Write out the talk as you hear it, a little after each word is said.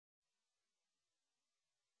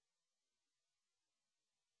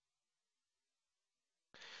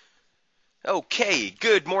Okay,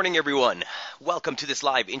 good morning, everyone. Welcome to this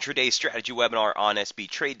live intraday strategy webinar on SB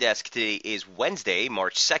Trade Desk. Today is Wednesday,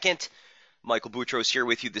 March 2nd. Michael Boutros here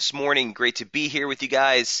with you this morning. Great to be here with you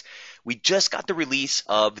guys. We just got the release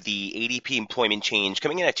of the ADP employment change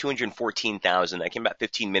coming in at 214,000. That came about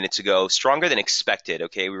 15 minutes ago. Stronger than expected.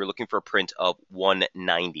 Okay, we were looking for a print of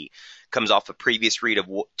 190. Comes off a previous read of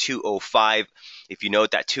 205. If you note,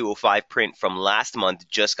 that 205 print from last month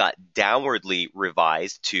just got downwardly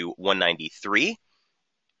revised to 193.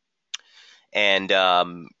 And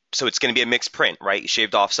so it's going to be a mixed print, right? You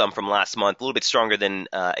shaved off some from last month, a little bit stronger than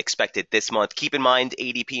expected this month. Keep in mind,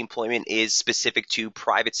 ADP employment is specific to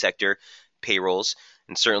private sector payrolls,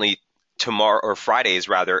 and certainly tomorrow, or Friday's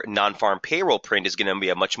rather, non-farm payroll print is going to be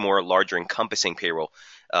a much more larger encompassing payroll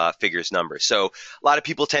figures number. So a lot of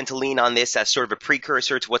people tend to lean on this as sort of a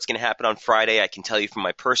precursor to what's going to happen on Friday. I can tell you from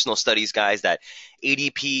my personal studies, guys, that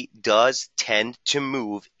ADP does tend to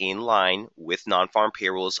move in line with non-farm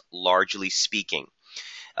payrolls, largely speaking.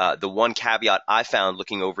 The one caveat I found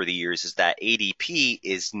looking over the years is that ADP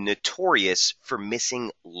is notorious for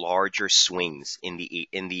missing larger swings in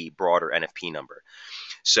the broader NFP number.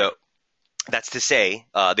 So that's to say,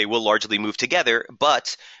 they will largely move together,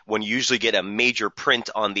 but when you usually get a major print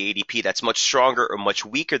on the ADP that's much stronger or much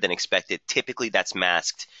weaker than expected, typically that's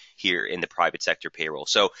masked here in the private sector payroll.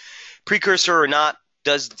 So precursor or not,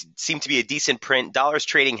 does seem to be a decent print. Dollars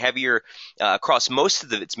trading heavier across most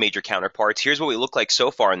of its major counterparts. Here's what we look like so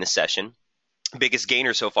far in this session. Biggest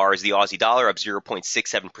gainer so far is the Aussie dollar, up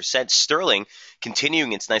 0.67%. Sterling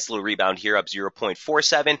continuing its nice little rebound here, up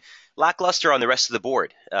 0.47%. Lackluster on the rest of the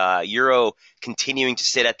board. Euro continuing to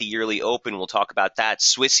sit at the yearly open. We'll talk about that.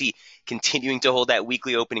 Swissy continuing to hold that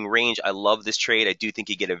weekly opening range. I love this trade. I do think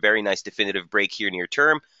you get a very nice definitive break here near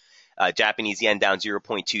term. Japanese yen down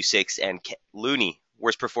 0.26%, and Loonie,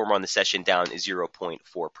 worst performer on the session, down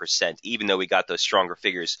 0.4%, even though we got those stronger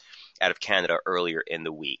figures out of Canada earlier in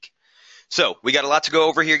the week. So we got a lot to go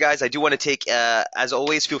over here, guys. I do want to take, as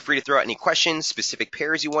always, feel free to throw out any questions, specific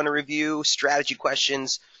pairs you want to review, strategy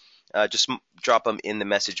questions. Just drop them in the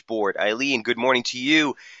message board. Eileen, good morning to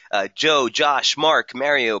you. Joe, Josh, Mark,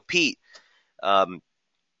 Mario, Pete,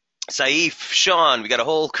 Saif, Sean. We got a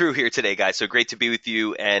whole crew here today, guys. So great to be with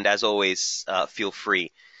you. And as always, feel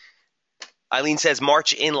free. Eileen says,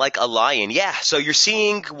 march in like a lion. Yeah, so you're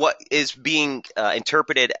seeing what is being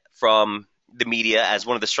interpreted from the media as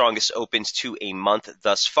one of the strongest opens to a month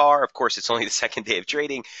thus far. Of course, it's only the second day of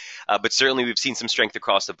trading, but certainly we've seen some strength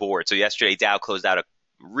across the board. So yesterday, Dow closed out a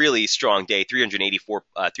really strong day,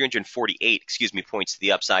 348, points to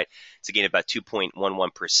the upside. It's a gain of about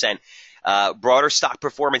 2.11%. Broader stock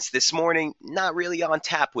performance this morning, not really on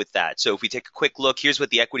tap with that. So if we take a quick look, here's what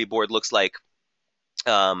the equity board looks like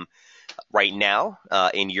right now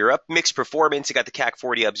in Europe. Mixed performance. You got the CAC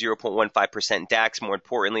 40 up 0.15%, DAX more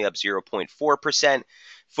importantly up 0.4%,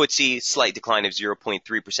 FTSE slight decline of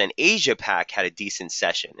 0.3%. Asia Pac had a decent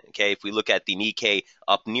session. Okay, if we look at the Nikkei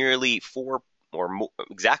up nearly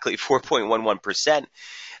 4.11%.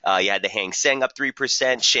 You had the Hang Seng up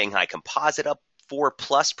 3%, Shanghai Composite up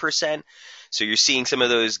 4+%. So you're seeing some of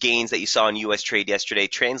those gains that you saw in U.S. trade yesterday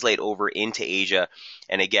translate over into Asia.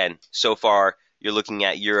 And again, so far, you're looking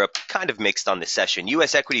at Europe kind of mixed on the session.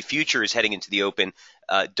 U.S. equity futures heading into the open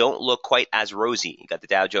don't look quite as rosy. You got the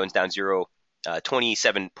Dow Jones down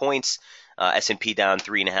 27 points, S&P down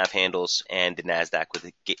 3.5 handles, and the NASDAQ with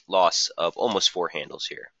a loss of almost 4 handles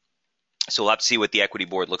here. So we'll have to see what the equity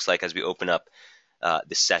board looks like as we open up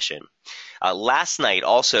this session. Last night,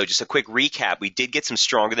 also, just a quick recap, we did get some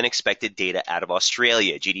stronger than expected data out of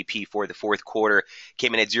Australia. GDP for the fourth quarter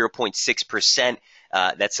came in at 0.6%.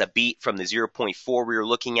 That's a beat from the 0.4 we were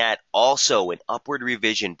looking at. Also, an upward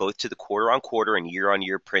revision both to the quarter-on-quarter and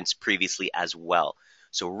year-on-year prints previously as well.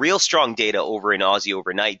 So real strong data over in Aussie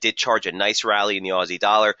overnight. Did charge a nice rally in the Aussie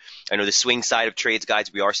dollar. I know the swing side of trades,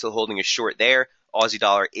 guys, we are still holding a short there. Aussie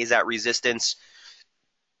dollar is at resistance.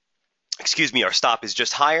 Our stop is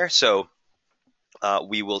just higher, so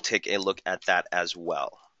we will take a look at that as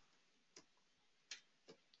well.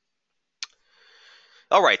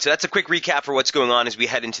 All right, so that's a quick recap for what's going on as we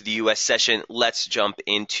head into the U.S. session. Let's jump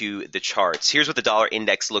into the charts. Here's what the dollar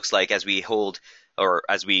index looks like as we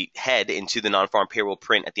head into the non-farm payroll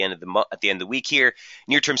print at the end of the week here.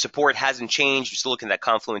 Near-term support hasn't changed. We're still looking at that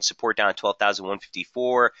confluence support down at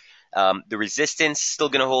 12,154. The resistance still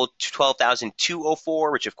going to hold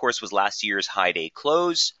 12,204, which of course was last year's high day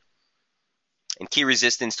close. And key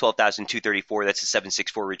resistance, 12,234, that's a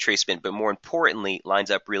 764 retracement, but more importantly, lines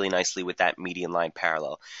up really nicely with that median line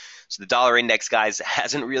parallel. So the dollar index, guys,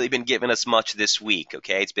 hasn't really been giving us much this week,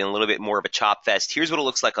 okay? It's been a little bit more of a chop fest. Here's what it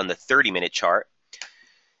looks like on the 30-minute chart.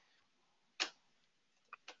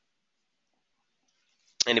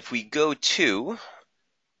 And if we go to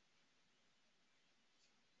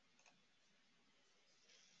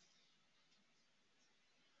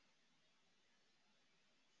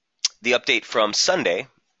the update from Sunday,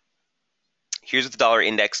 here's what the dollar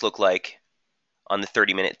index looked like on the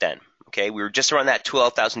 30-minute then. Okay, we were just around that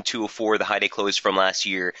 12,204, the high day close from last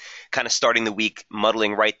year, kind of starting the week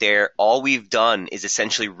muddling right there. All we've done is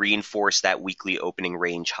essentially reinforce that weekly opening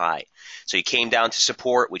range high. So you came down to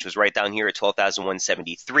support, which was right down here at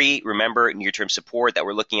 12,173. Remember, near-term support that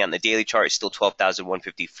we're looking at in the daily chart is still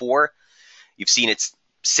 12,154. You've seen it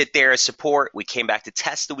sit there as support. We came back to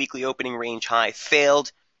test the weekly opening range high,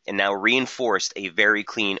 failed, and now reinforced a very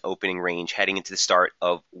clean opening range heading into the start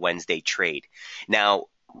of Wednesday trade. Now,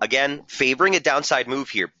 again, favoring a downside move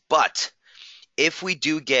here, but if we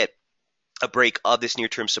do get a break of this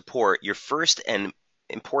near-term support, your first and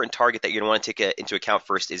important target that you're going to want to take into account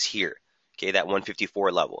first is here, okay, that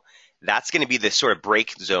 154 level. That's going to be the sort of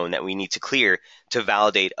break zone that we need to clear to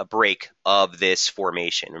validate a break of this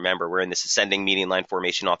formation. Remember, we're in this ascending median line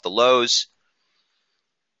formation off the lows.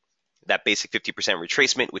 That basic 50%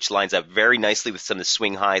 retracement, which lines up very nicely with some of the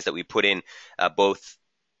swing highs that we put in both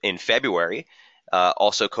in February,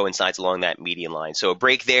 also coincides along that median line. So a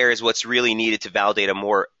break there is what's really needed to validate a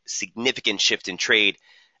more significant shift in trade.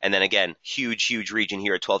 And then again, huge region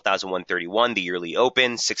here at 12,131, the yearly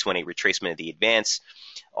open, 618 retracement of the advance,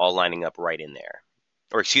 all lining up right in there.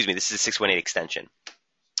 Or excuse me, this is a 618 extension.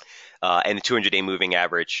 And the 200-day moving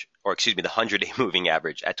average, or excuse me, the 100-day moving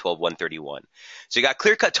average at 12,131. So you got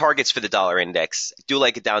clear-cut targets for the dollar index. I do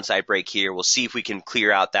like a downside break here. We'll see if we can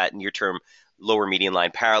clear out that near-term lower median line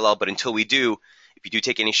parallel. But until we do, if you do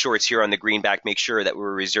take any shorts here on the greenback, make sure that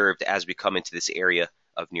we're reserved as we come into this area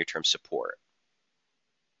of near-term support.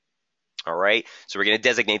 All right, so we're going to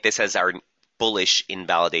designate this as our bullish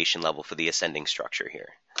invalidation level for the ascending structure here.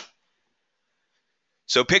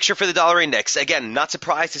 So picture for the dollar index. Again, not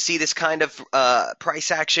surprised to see this kind of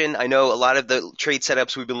price action. I know a lot of the trade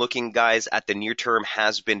setups we've been looking, guys, at the near term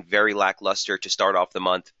has been very lackluster to start off the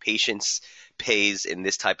month. Patience pays in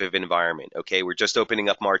this type of environment, okay? We're just opening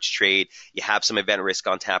up March trade. You have some event risk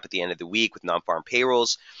on tap at the end of the week with non-farm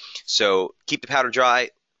payrolls. So keep the powder dry.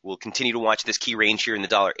 We'll continue to watch this key range here in the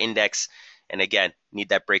dollar index. And again, need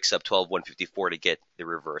that break sub 12,154 to get the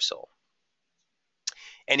reversal.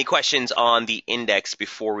 Any questions on the index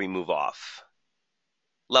before we move off?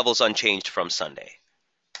 Levels unchanged from Sunday.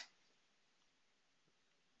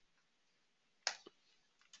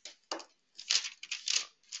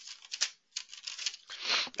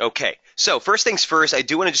 Okay, so first things first, I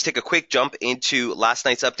do want to just take a quick jump into last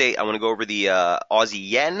night's update. I want to go over the Aussie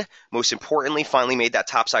yen. Most importantly, finally made that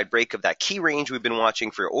topside break of that key range we've been watching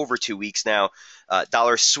for over 2 weeks now.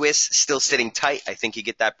 Dollar Swiss still sitting tight. I think you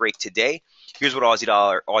get that break today. Here's what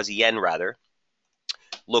Aussie yen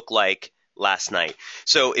looked like last night.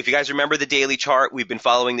 So if you guys remember the daily chart, we've been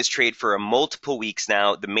following this trade for multiple weeks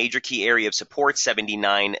now. The major key area of support,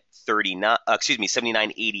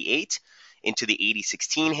 79.88 into the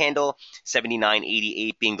 80.16 handle,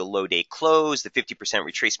 79.88 being the low day close, the 50%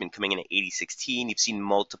 retracement coming in at 80.16. You've seen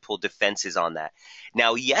multiple defenses on that.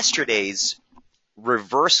 Now, yesterday's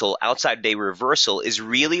reversal, outside day reversal, is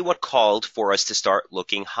really what called for us to start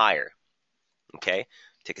looking higher. Okay,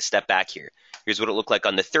 take a step back here. Here's what it looked like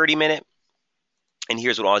on the 30-minute, and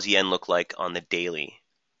here's what Aussie yen looked like on the daily.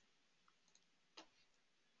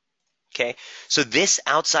 Okay, so this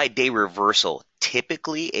outside day reversal,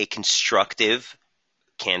 typically a constructive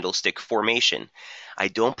candlestick formation. I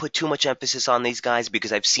don't put too much emphasis on these guys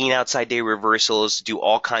because I've seen outside day reversals do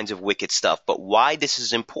all kinds of wicked stuff. But why this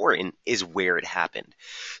is important is where it happened.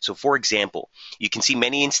 So for example, you can see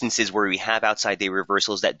many instances where we have outside day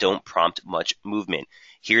reversals that don't prompt much movement.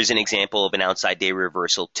 Here's an example of an outside day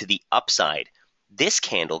reversal to the upside. This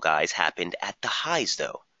candle, guys, happened at the highs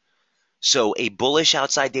though. So a bullish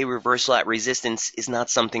outside day reversal at resistance is not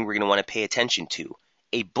something we're going to want to pay attention to.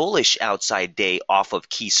 A bullish outside day off of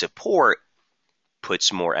key support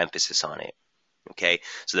puts more emphasis on it. Okay,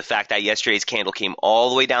 so the fact that yesterday's candle came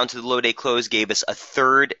all the way down to the low day close gave us a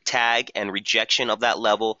third tag and rejection of that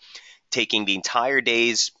level, taking the entire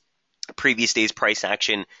previous day's price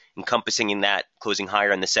action, encompassing in that closing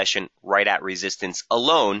higher in the session right at resistance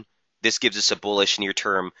alone. This gives us a bullish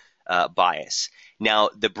near-term bias. Now,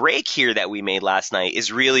 the break here that we made last night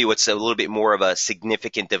is really what's a little bit more of a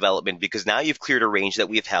significant development because now you've cleared a range that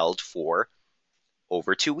we've held for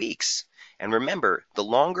over 2 weeks. And remember, the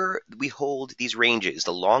longer we hold these ranges,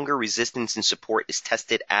 the longer resistance and support is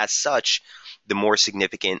tested as such, the more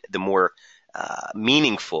significant, the more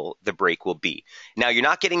meaningful the break will be. Now, you're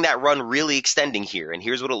not getting that run really extending here, and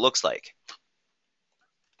here's what it looks like.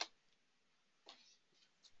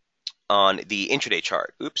 on the intraday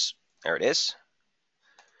chart. Oops, there it is.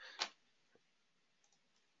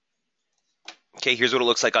 Okay, here's what it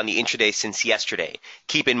looks like on the intraday since yesterday.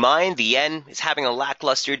 Keep in mind, the yen is having a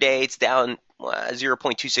lackluster day. It's down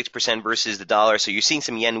 0.26% versus the dollar. So you're seeing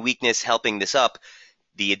some yen weakness helping this up.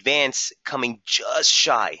 The advance coming just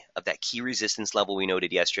shy of that key resistance level we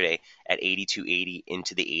noted yesterday at 82.80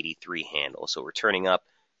 into the 83 handle. So we're turning up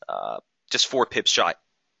just 4 pips shy,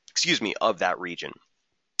 of that region.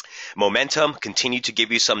 Momentum continued to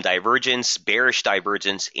give you some divergence, bearish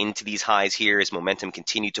divergence into these highs here as momentum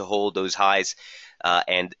continued to hold those highs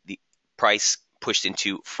and the price pushed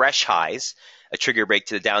into fresh highs. A trigger break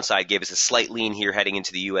to the downside gave us a slight lean here heading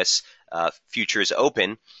into the U.S. Futures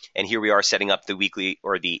open. And here we are setting up the weekly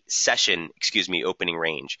or the session, opening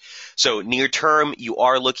range. So near term, you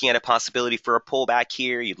are looking at a possibility for a pullback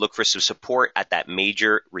here. You'd look for some support at that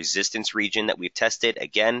major resistance region that we've tested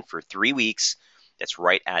again for 3 weeks. That's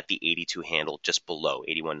right at the 82 handle, just below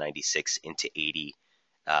 81.96 into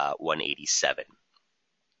 81.87.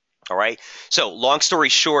 All right. So long story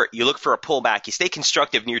short, you look for a pullback. You stay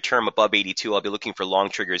constructive near term above 82. I'll be looking for long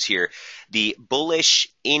triggers here. The bullish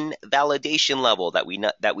invalidation level that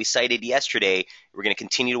we cited yesterday, we're going to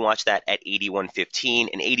continue to watch that at 81.15.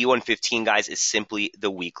 And 81.15, guys, is simply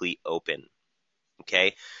the weekly open.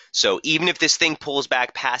 Okay. So even if this thing pulls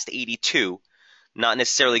back past 82, not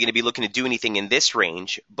necessarily going to be looking to do anything in this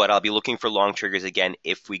range, but I'll be looking for long triggers again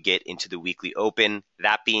if we get into the weekly open.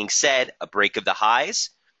 That being said, a break of the highs.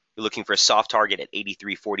 You're looking for a soft target at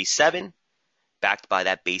 83.47, backed by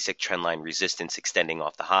that basic trendline resistance extending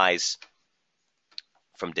off the highs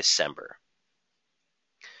from December.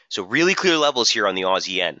 So really clear levels here on the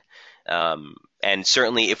Aussie yen. And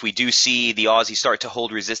certainly if we do see the Aussie start to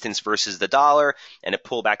hold resistance versus the dollar and a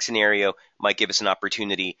pullback scenario might give us an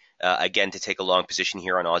opportunity, again, to take a long position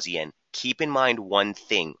here on Aussie yen. Keep in mind one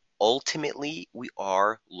thing. Ultimately, we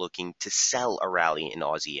are looking to sell a rally in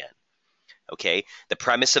Aussie yen. Okay, the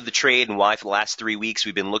premise of the trade and why for the last 3 weeks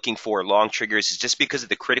we've been looking for long triggers is just because of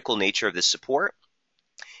the critical nature of this support.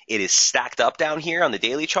 It is stacked up down here on the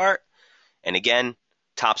daily chart. And again,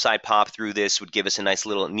 topside pop through this would give us a nice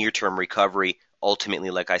little near-term recovery. Ultimately,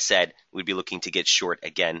 like I said, we'd be looking to get short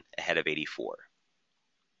again ahead of 84.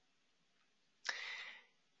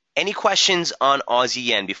 Any questions on Aussie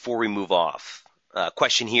yen before we move off?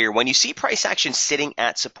 Question here, when you see price action sitting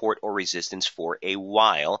at support or resistance for a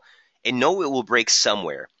while, and know it will break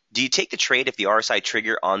somewhere, do you take the trade if the RSI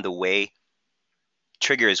trigger on the way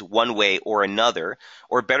triggers one way or another,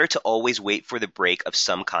 or better to always wait for the break of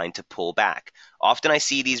some kind to pull back? Often I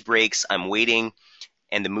see these breaks, I'm waiting,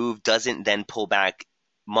 and the move doesn't then pull back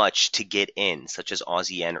much to get in, such as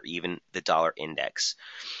Aussie yen or even the dollar index.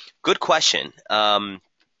 Good question. So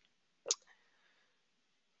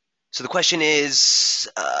the question is,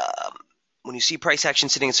 when you see price action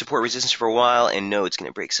sitting in support resistance for a while and know it's going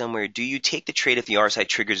to break somewhere, do you take the trade if the RSI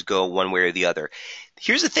triggers go one way or the other?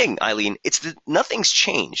 Here's the thing, Eileen. Nothing's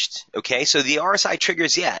changed, okay? So the RSI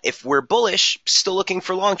triggers, yeah, if we're bullish, still looking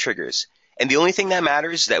for long triggers. And the only thing that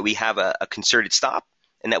matters is that we have a concerted stop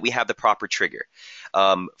and that we have the proper trigger.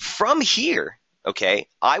 From here, okay,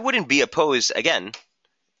 I wouldn't be opposed, again,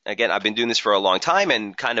 I've been doing this for a long time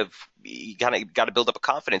and you got to build up a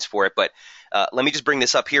confidence for it. But let me just bring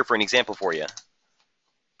this up here for an example for you.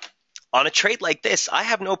 On a trade like this, I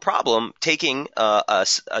have no problem taking a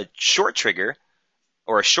short trigger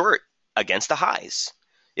or a short against the highs.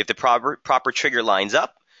 If the proper trigger lines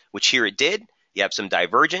up, which here it did, you have some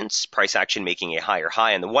divergence, price action making a higher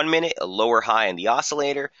high in the 1 minute, a lower high in the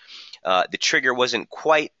oscillator. The trigger wasn't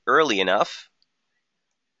quite early enough.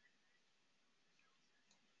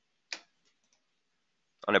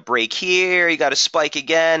 On a break here, you got a spike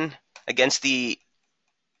again against the,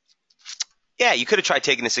 yeah, you could have tried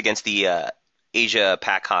taking this against the Asia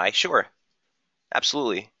Pac high. Sure,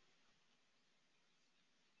 absolutely.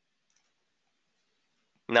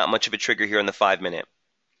 Not much of a trigger here on the 5 minute.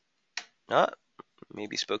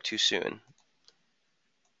 Maybe spoke too soon.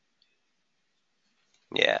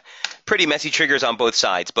 Yeah, pretty messy triggers on both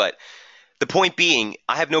sides, but the point being,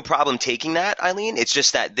 I have no problem taking that, Eileen. It's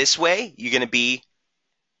just that this way, you're going to be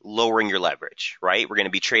lowering your leverage, right? We're going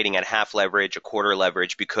to be trading at half leverage, a quarter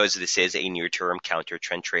leverage, because this is a near-term counter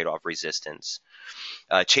trend trade-off resistance.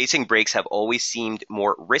 Chasing breaks have always seemed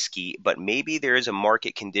more risky, but maybe there is a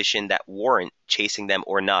market condition that warrant chasing them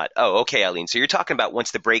or not. Oh, okay, Eileen. So you're talking about once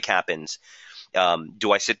the break happens,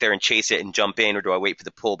 do I sit there and chase it and jump in, or do I wait for the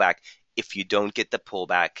pullback? If you don't get the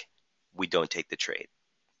pullback, we don't take the trade.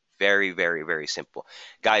 Very, very, very simple.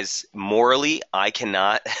 Guys, morally, I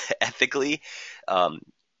cannot ethically,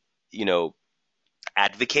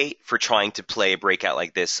 advocate for trying to play a breakout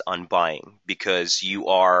like this on buying, because you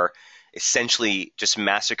are essentially just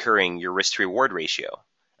massacring your risk to reward ratio.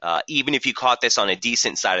 Even if you caught this on a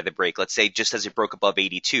decent side of the break, let's say just as it broke above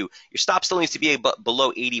 82, your stop still needs to be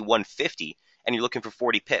below 81.50, and you're looking for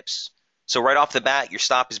 40 pips. So right off the bat, your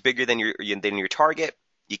stop is bigger than your target.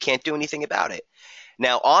 You can't do anything about it.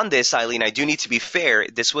 Now on this, Eileen, I do need to be fair.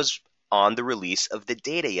 This was on the release of the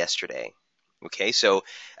data yesterday. Okay, so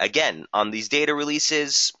again, on these data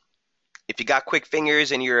releases, if you got quick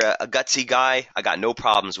fingers and you're a gutsy guy, I got no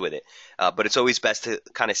problems with it. But it's always best to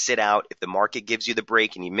kind of sit out. If the market gives you the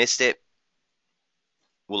break and you missed it,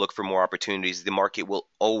 we'll look for more opportunities. The market will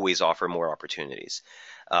always offer more opportunities.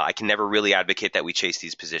 I can never really advocate that we chase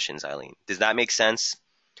these positions, Eileen. Does that make sense?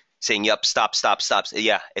 Saying, yep, stop, stop, stop.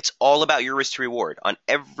 Yeah, it's all about your risk to reward. On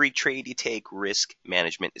every trade you take, risk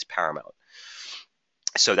management is paramount.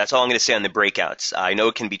 So that's all I'm going to say on the breakouts. I know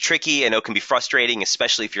it can be tricky. I know it can be frustrating,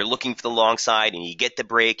 especially if you're looking for the long side and you get the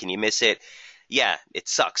break and you miss it. Yeah, it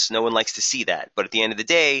sucks. No one likes to see that. But at the end of the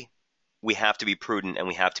day, we have to be prudent and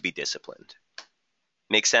we have to be disciplined.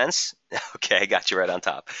 Make sense? Okay, I got you right on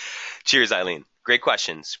top. Cheers, Eileen. Great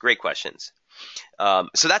questions. Great questions.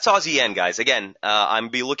 So that's Aussie yen, guys. Again, I'm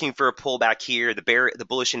be looking for a pullback here. The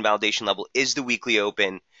bullish invalidation level is the weekly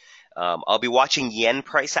open. I'll be watching yen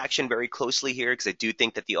price action very closely here because I do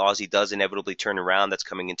think that the Aussie does inevitably turn around. That's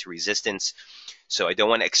coming into resistance. So I don't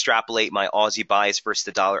want to extrapolate my Aussie bias versus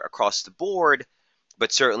the dollar across the board.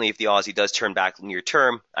 But certainly if the Aussie does turn back near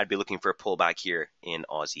term, I'd be looking for a pullback here in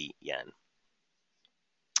Aussie yen.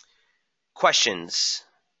 Questions?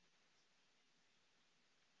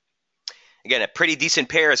 Again, a pretty decent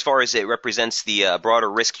pair as far as it represents the broader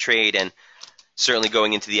risk trade, and certainly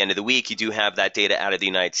going into the end of the week, you do have that data out of the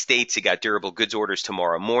United States. You got durable goods orders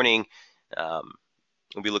tomorrow morning.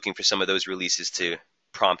 We'll be looking for some of those releases to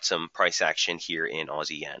prompt some price action here in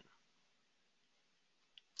Aussie yen.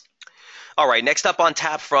 All right, next up on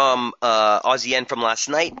tap from Aussie yen from last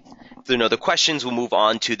night. If there are no other questions, we'll move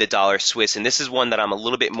on to the dollar Swiss. And this is one that I'm a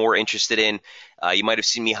little bit more interested in. You might have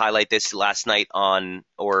seen me highlight this last night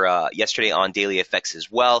yesterday on Daily FX as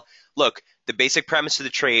well. Look, the basic premise of the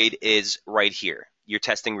trade is right here. You're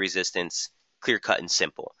testing resistance, clear cut and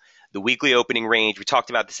simple. The weekly opening range, we talked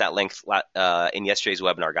about this at length in yesterday's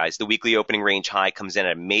webinar, guys. The weekly opening range high comes in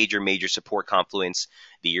at a major support confluence.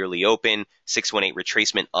 The yearly open, 618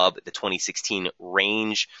 retracement of the 2016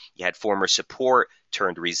 range. You had former support,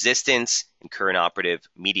 turned resistance, and current operative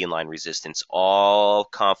median line resistance, all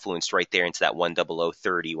confluenced right there into that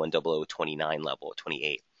 10030, 10029 level,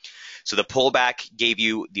 28. So the pullback gave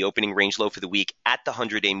you the opening range low for the week at the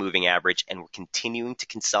 100-day moving average, and we're continuing to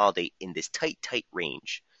consolidate in this tight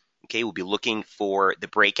range. Okay, we'll be looking for the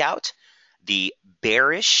breakout. The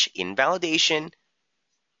bearish invalidation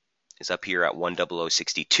is up here at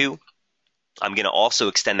 10062. I'm going to also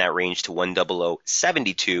extend that range to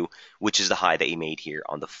 10072, which is the high that you made here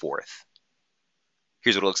on the 4th.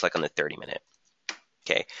 Here's what it looks like on the 30-minute.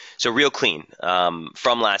 Okay, so real clean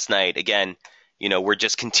from last night. Again, we're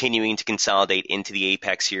just continuing to consolidate into the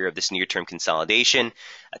apex here of this near-term consolidation.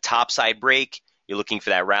 A topside break, you're looking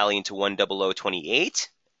for that rally into 10028.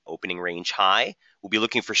 Opening range high. We'll be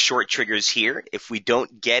looking for short triggers here. If we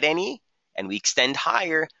don't get any and we extend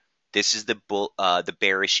higher, this is the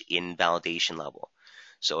bearish invalidation level.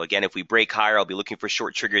 So again, if we break higher, I'll be looking for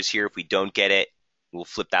short triggers here. If we don't get it, we'll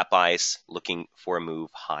flip that bias, looking for a move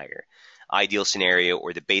higher. Ideal scenario,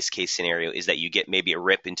 or the base case scenario, is that you get maybe a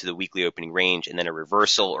rip into the weekly opening range and then a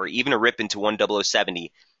reversal, or even a rip into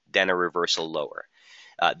 10070, then a reversal lower.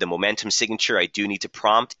 The momentum signature I do need to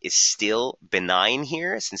prompt is still benign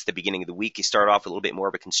here. Since the beginning of the week, you start off with a little bit more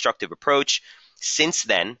of a constructive approach. Since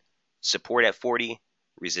then, support at 40,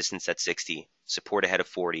 resistance at 60, support ahead of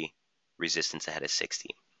 40, resistance ahead of 60.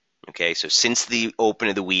 Okay, so since the open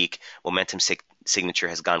of the week, momentum signature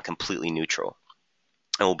has gone completely neutral.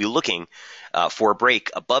 And we'll be looking for a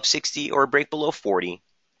break above 60 or a break below 40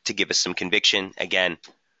 to give us some conviction. Again,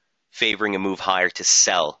 favoring a move higher to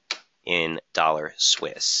sell in dollar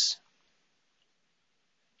Swiss.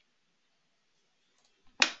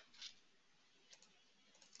 Let's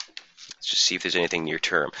just see if there's anything near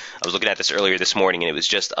term. I was looking at this earlier this morning and it was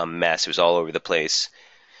just a mess. It was all over the place.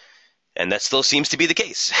 And that still seems to be the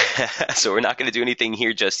case. So we're not going to do anything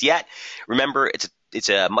here just yet. Remember, it's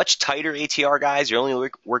a much tighter ATR, guys. You're only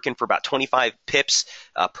working for about 25 pips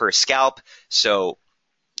per scalp. So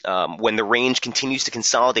when the range continues to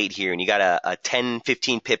consolidate here and you got a 10,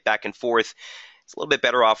 15 pip back and forth, it's a little bit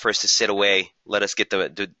better off for us to sit away. Let us get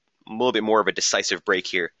the a little bit more of a decisive break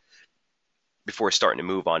here before starting to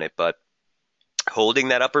move on it. But holding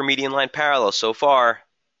that upper median line parallel so far,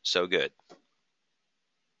 so good.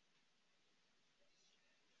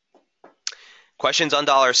 Questions on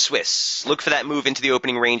dollar Swiss. Look for that move into the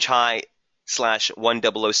opening range high /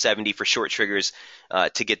 10070 for short triggers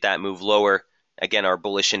to get that move lower. Again, our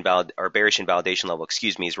bearish invalidation level,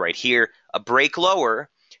 is right here. A break lower,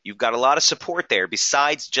 you've got a lot of support there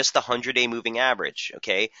besides just the 100-day moving average,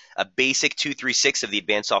 okay? A basic 236 of the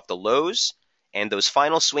advance off the lows, and those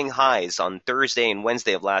final swing highs on Thursday and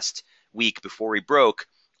Wednesday of last week before we broke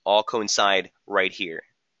all coincide right here.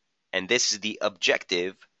 And this is the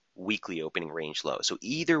objective weekly opening range low. So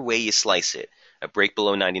either way you slice it, a break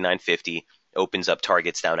below 99.50 opens up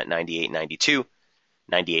targets down at 98.92,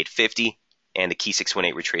 98.50, and the key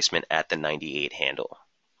 618 retracement at the 98 handle.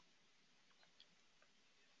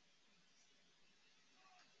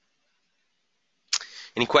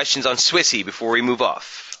 Any questions on Swissy before we move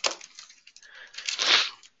off?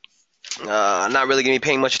 I'm not really going to be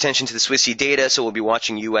paying much attention to the Swissy data, so we'll be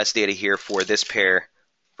watching U.S. data here for this pair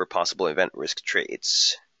for possible event risk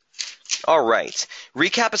trades. All right.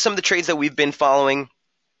 Recap of some of the trades that we've been following.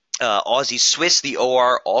 Aussie Swiss, the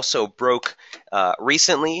OR also broke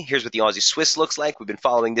recently. Here's what the Aussie Swiss looks like. We've been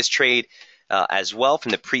following this trade as well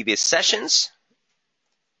from the previous sessions.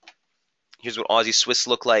 Here's what Aussie Swiss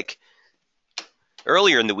looked like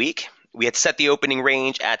earlier in the week. We had set the opening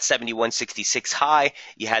range at 71.66 high.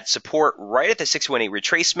 You had support right at the 618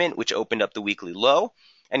 retracement, which opened up the weekly low,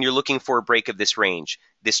 and you're looking for a break of this range.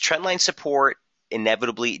 This trendline support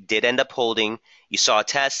inevitably did end up holding. You saw a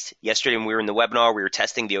test yesterday when we were in the webinar. We were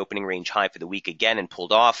testing the opening range high for the week again and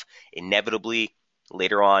pulled off. Inevitably,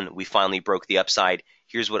 later on, we finally broke the upside.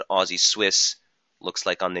 Here's what Aussie Swiss looks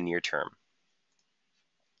like on the near term.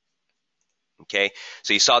 Okay,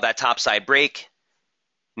 so you saw that topside break.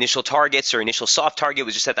 Initial targets or initial soft target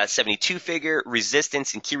was just at that 72 figure.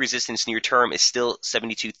 Resistance and key resistance near term is still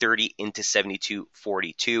 72.30 into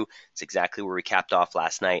 72.42. It's exactly where we capped off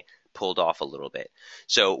last night. Pulled off a little bit.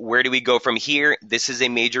 So where do we go from here? This is a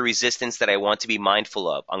major resistance that I want to be mindful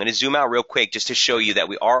of. I'm going to zoom out real quick just to show you that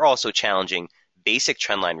we are also challenging basic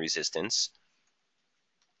trendline resistance.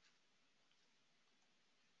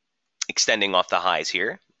 Extending off the highs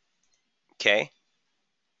here. Okay.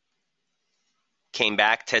 Came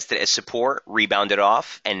back, tested as support, rebounded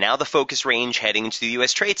off, and now the focus range heading into the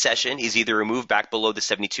U.S. trade session is either a move back below the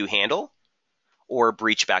 72 handle or a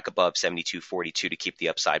breach back above 72.42 to keep the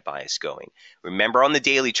upside bias going. Remember on the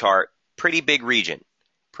daily chart, pretty big region.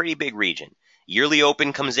 Yearly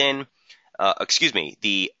open comes in,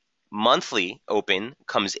 the monthly open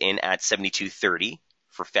comes in at 72.30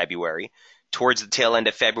 for February. Towards the tail end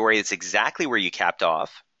of February, it's exactly where you capped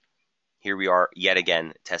off. Here we are yet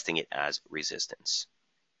again testing it as resistance.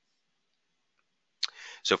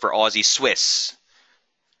 So for Aussie Swiss,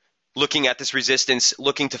 looking at this resistance,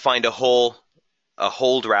 looking to find a hold,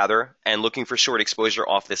 and looking for short exposure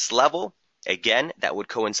off this level. Again, that would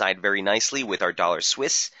coincide very nicely with our dollar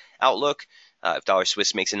Swiss outlook. If dollar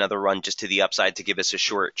Swiss makes another run just to the upside to give us a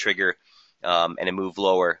short trigger and a move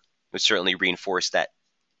lower, it would certainly reinforce that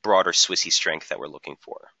broader Swissy strength that we're looking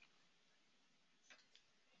for.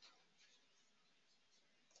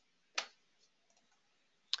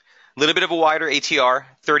 A little bit of a wider ATR,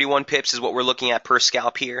 31 pips is what we're looking at per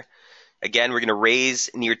scalp here. Again, we're going to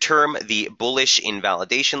raise near term the bullish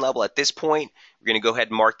invalidation level at this point. We're going to go ahead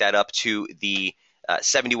and mark that up to the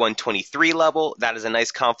 71.23 level. That is a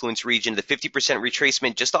nice confluence region. The 50%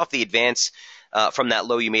 retracement just off the advance from that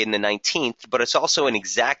low you made in the 19th, but it's also an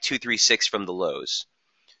exact 236 from the lows.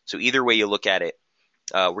 So either way you look at it,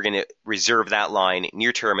 we're going to reserve that line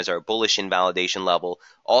near term as our bullish invalidation level.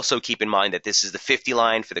 Also keep in mind that this is the 50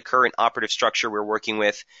 line for the current operative structure we're working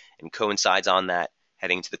with and coincides on that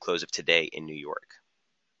heading to the close of today in New York.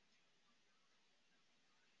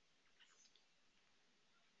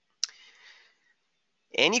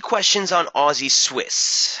 Any questions on Aussie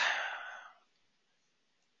Swiss?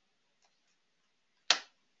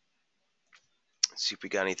 Let's see if we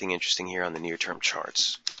got anything interesting here on the near-term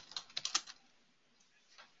charts.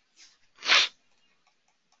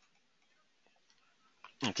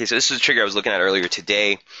 Okay, so this is a trigger I was looking at earlier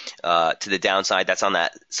today to the downside. That's on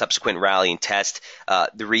that subsequent rally and test.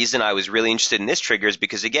 The reason I was really interested in this trigger is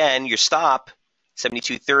because, again, your stop,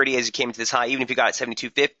 72.30 as you came into this high, even if you got at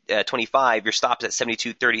 72.25, your stop's at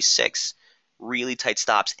 72.36. Really tight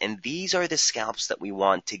stops. And these are the scalps that we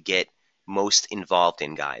want to get most involved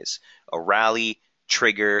in, guys. A rally,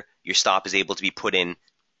 trigger, your stop is able to be put in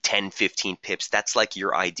 10, 15 pips. That's like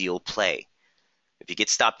your ideal play. If you get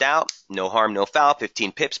stopped out, no harm, no foul,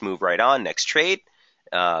 15 pips, move right on, next trade.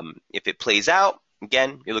 If it plays out,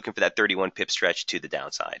 again, you're looking for that 31 pip stretch to the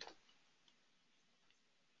downside.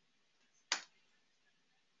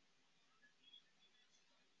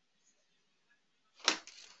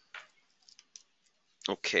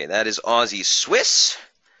 Okay, that is Aussie Swiss.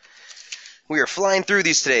 We are flying through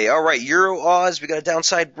these today. All right, Euro Oz, we got a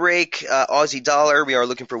downside break. Aussie dollar, we are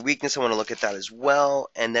looking for weakness. I want to look at that as well.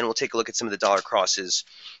 And then we'll take a look at some of the dollar crosses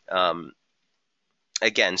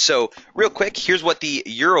again. So real quick, here's what the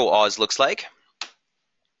Euro Oz looks like.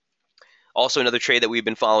 Also another trade that we've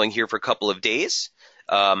been following here for a couple of days.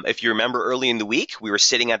 If you remember early in the week, we were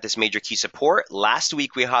sitting at this major key support. Last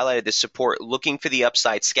week, we highlighted this support looking for the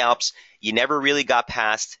upside scalps. You never really got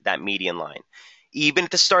past that median line. Even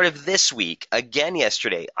at the start of this week, again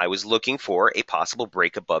yesterday, I was looking for a possible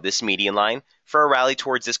break above this median line for a rally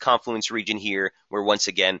towards this confluence region here, where once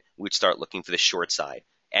again, we'd start looking for the short side.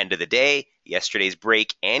 End of the day, yesterday's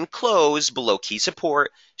break and close below key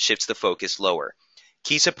support shifts the focus lower.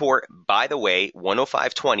 Key support, by the way,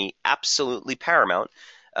 105.20, absolutely paramount.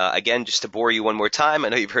 Again, just to bore you one more time, I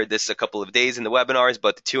know you've heard this a couple of days in the webinars,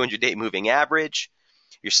 but the 200-day moving average,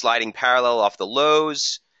 your sliding parallel off the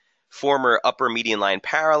lows, former upper median line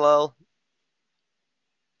parallel,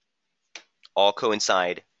 all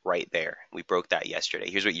coincide right there. We broke that yesterday.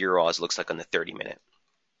 Here's what Euro Oz looks like on the 30-minute.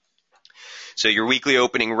 So your weekly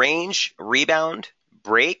opening range, rebound,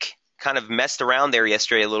 break, kind of messed around there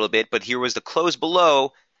yesterday a little bit, but here was the close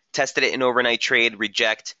below, tested it in overnight trade,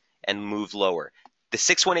 reject, and moved lower. The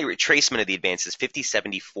 618 retracement of the advance is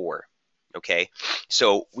 50.74. Okay,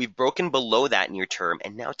 so we've broken below that near term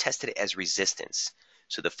and now tested it as resistance.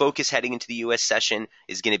 So the focus heading into the U.S. session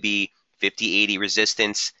is going to be 50.80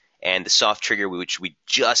 resistance, and the soft trigger, which we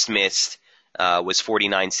just missed, was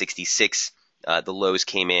 49.66. The lows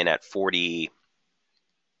came in at 40.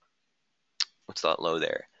 What's that low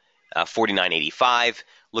there? 49.85.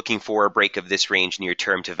 Looking for a break of this range near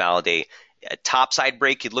term to validate. A topside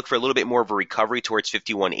break, you'd look for a little bit more of a recovery towards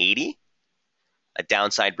 51.80. A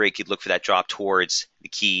downside break, you'd look for that drop towards the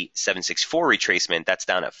key 764 retracement. That's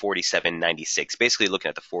down at 47.96. Basically looking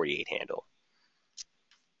at the 48 handle.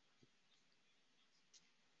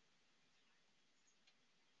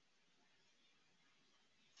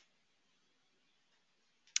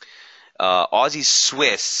 Aussie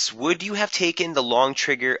Swiss, would you have taken the long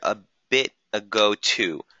trigger a bit ago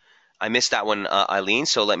too? I missed that one, Eileen,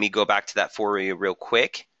 so let me go back to that for you real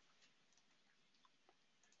quick.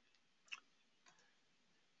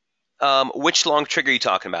 Which long trigger are you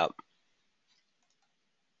talking about?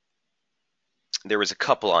 There was a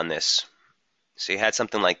couple on this. So you had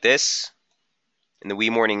something like this in the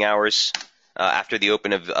wee morning hours after the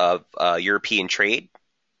open of European trade.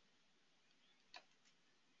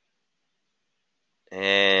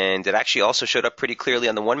 And it actually also showed up pretty clearly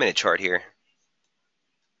on the 1-minute chart here.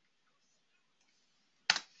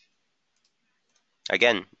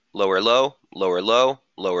 Again, lower low, lower low,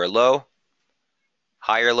 lower low,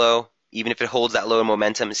 higher low. Even if it holds that low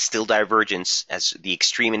momentum, still divergence as the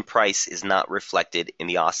extreme in price is not reflected in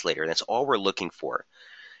the oscillator. That's all we're looking for.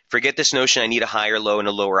 Forget this notion I need a higher low and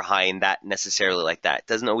a lower high and that necessarily like that. It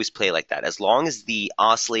doesn't always play like that. As long as the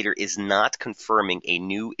oscillator is not confirming a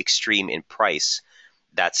new extreme in price,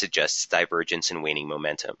 that suggests divergence and waning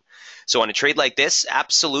momentum. So on a trade like this,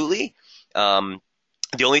 absolutely. The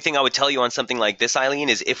only thing I would tell you on something like this, Eileen,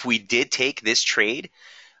 is if we did take this trade,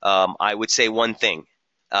 I would say one thing.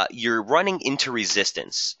 You're running into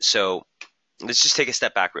resistance. So let's just take a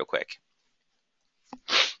step back real quick.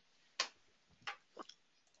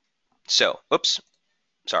 So, oops,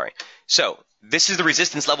 sorry. So this is the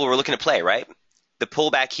resistance level we're looking to play, right? The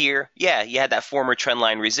pullback here, yeah, you had that former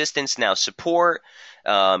trendline resistance, now support.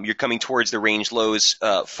 You're coming towards the range lows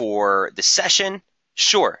for the session.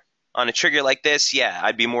 Sure, on a trigger like this, yeah,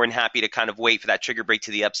 I'd be more than happy to kind of wait for that trigger break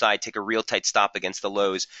to the upside, take a real tight stop against the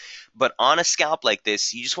lows. But on a scalp like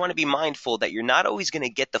this, you just want to be mindful that you're not always going to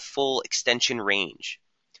get the full extension range.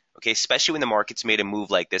 Okay, especially when the market's made a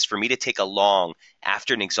move like this, for me to take a long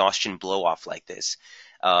after an exhaustion blow off like this.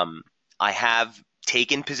 I have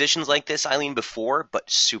taken positions like this, Eileen, before, but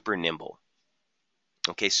super nimble.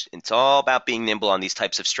 Okay, so it's all about being nimble on these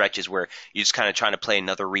types of stretches where you're just kind of trying to play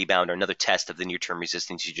another rebound or another test of the near-term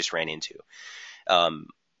resistance you just ran into.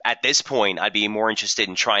 At this point, I'd be more interested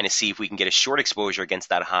in trying to see if we can get a short exposure against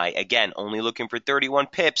that high. Again, only looking for 31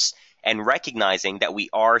 pips and recognizing that we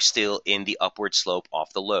are still in the upward slope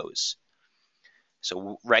off the lows.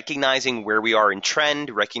 So recognizing where we are in trend,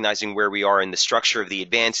 recognizing where we are in the structure of the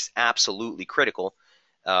advance is absolutely critical.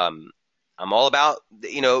 I'm all about,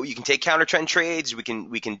 you can take counter trend trades. We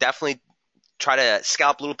can definitely try to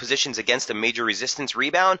scalp little positions against a major resistance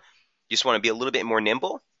rebound. You just want to be a little bit more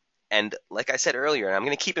nimble. And like I said earlier, and I'm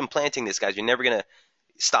going to keep implanting this, guys. You're never going to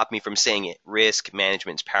stop me from saying it. Risk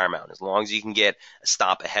management is paramount. As long as you can get a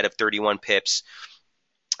stop ahead of 31 pips,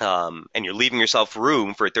 and you're leaving yourself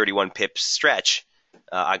room for a 31 pips stretch,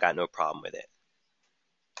 I got no problem with it.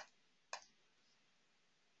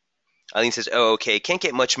 Eileen says, "Oh, okay. Can't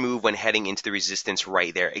get much move when heading into the resistance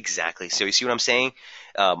right there." Exactly. So you see what I'm saying?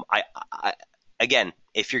 I again,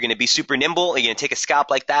 if you're going to be super nimble, you're going to take a scalp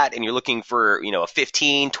like that, and you're looking for a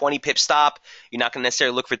 15, 20 pip stop. You're not going to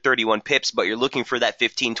necessarily look for 31 pips, but you're looking for that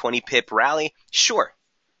 15, 20 pip rally. Sure,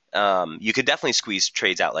 you could definitely squeeze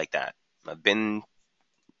trades out like that. I've been,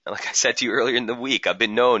 like I said to you earlier in the week, I've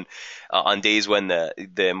been known on days when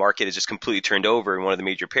the market is just completely turned over in one of the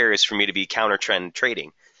major pairs for me to be counter trend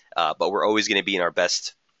trading. But we're always going to be in our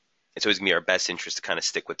best. It's always going to be our best interest to kind of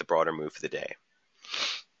stick with the broader move for the day.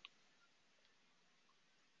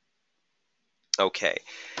 Okay.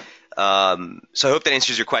 So I hope that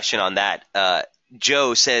answers your question on that.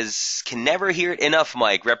 Joe says, "Can never hear it enough,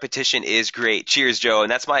 Mike. Repetition is great." Cheers, Joe.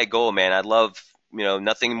 And that's my goal, man. I'd love,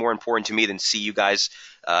 nothing more important to me than see you guys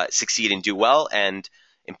succeed and do well. And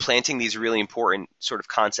implanting these really important sort of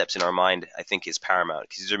concepts in our mind, I think, is paramount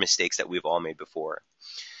because these are mistakes that we've all made before.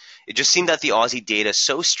 It just seemed that the Aussie data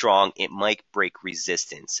so strong it might break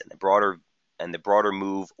resistance, and the broader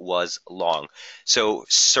move was long. So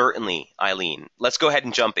certainly, Eileen, let's go ahead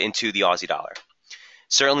and jump into the Aussie dollar.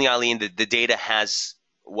 Certainly, Eileen, the data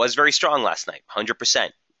was very strong last night,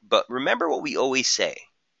 100%. But remember what we always say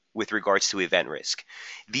with regards to event risk.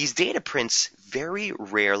 These data prints very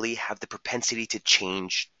rarely have the propensity to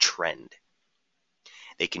change trend.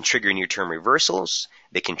 They can trigger near-term reversals,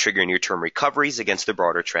 they can trigger near-term recoveries against the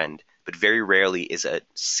broader trend, but very rarely is a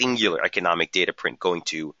singular economic data print going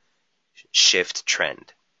to shift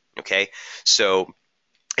trend. Okay? So,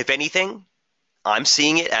 if anything, I'm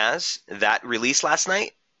seeing it as that release last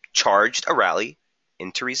night charged a rally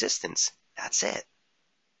into resistance. That's it.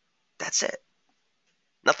 That's it.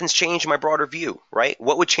 Nothing's changed my broader view, right?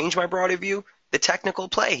 What would change my broader view? The technical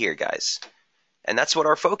play here, guys. And that's what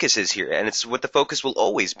our focus is here. And it's what the focus will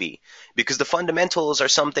always be. Because the fundamentals are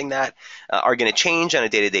something that are going to change on a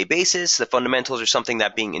day-to-day basis. The fundamentals are something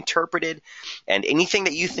that being interpreted. And anything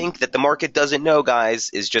that you think that the market doesn't know, guys,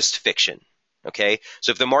 is just fiction. Okay?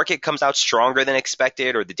 So if the market comes out stronger than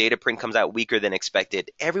expected or the data print comes out weaker than expected,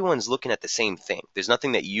 everyone's looking at the same thing. There's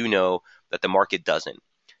nothing that you know that the market doesn't.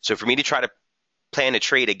 So for me to try to plan a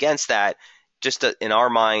trade against that, just in our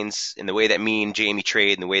minds, in the way that me and Jamie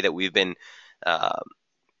trade, and the way that we've been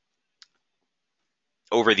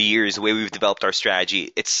over the years, the way we've developed our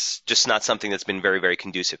strategy, it's just not something that's been very, very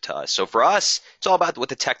conducive to us. So for us, it's all about what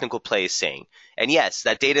the technical play is saying. And yes,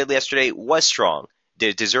 that data yesterday was strong. Did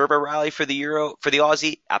it deserve a rally for the euro, for the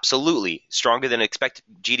Aussie? Absolutely. Stronger than expected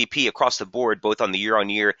GDP across the board, both on the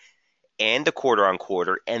year-on-year and the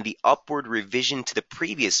quarter-on-quarter, and the upward revision to the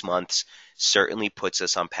previous months certainly puts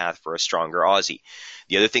us on path for a stronger Aussie.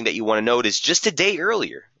 The other thing that you want to note is just a day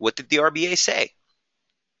earlier, what did the RBA say?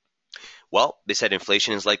 Well, they said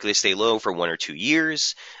inflation is likely to stay low for 1 or 2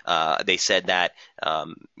 years. They said that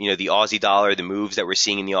the Aussie dollar, the moves that we're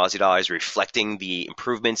seeing in the Aussie dollar is reflecting the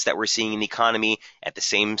improvements that we're seeing in the economy. At the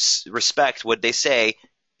same respect, what they say,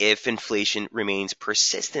 if inflation remains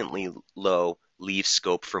persistently low, leaves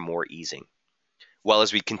scope for more easing. Well,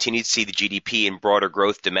 as we continue to see the GDP and broader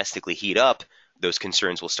growth domestically heat up, those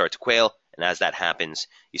concerns will start to quail. And as that happens,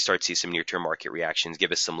 you start to see some near-term market reactions,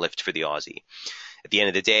 give us some lift for the Aussie. At the end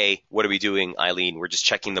of the day, what are we doing, Eileen? We're just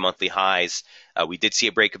checking the monthly highs. We did see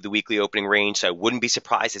a break of the weekly opening range, so I wouldn't be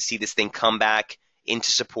surprised to see this thing come back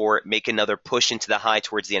into support, make another push into the high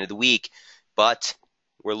towards the end of the week. But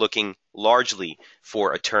we're looking largely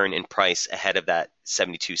for a turn in price ahead of that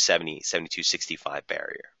 72.70, 72.65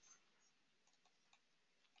 barrier.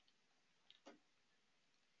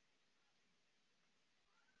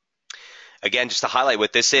 Again, just to highlight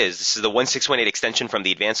what this is the 1618 extension from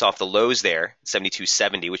the advance off the lows there,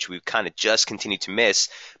 72.70, which we've kind of just continued to miss,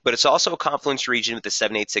 but it's also a confluence region with the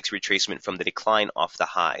 786 retracement from the decline off the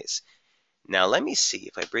highs. Now, let me see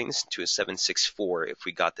if I bring this into a 764, if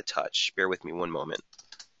we got the touch. Bear with me one moment.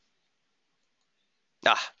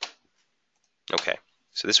 Okay.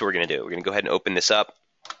 So this is what we're going to do. We're going to go ahead and open this up,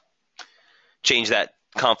 change that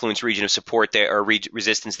confluence region of support there, or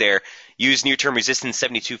resistance there. Use near-term resistance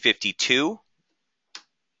 72.52.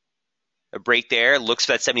 A break there, looks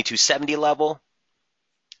for that 72.70 level.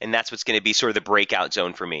 And that's what's going to be sort of the breakout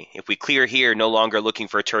zone for me. If we clear here, no longer looking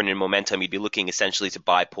for a turn in momentum, you'd be looking essentially to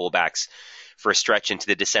buy pullbacks for a stretch into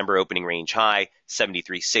the December opening range high,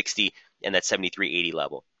 73.60, and that 73.80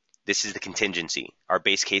 level. This is the contingency. Our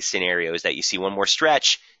base case scenario is that you see one more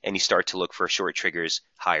stretch and you start to look for short triggers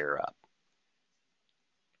higher up.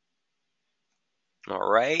 All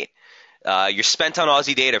right. You're spent on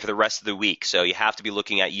Aussie data for the rest of the week, so you have to be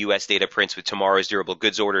looking at U.S. data prints with tomorrow's durable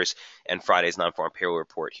goods orders and Friday's non-farm payroll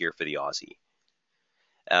report here for the Aussie.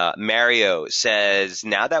 Mario says,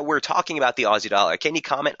 now that we're talking about the Aussie dollar, can you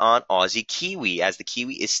comment on Aussie Kiwi, as the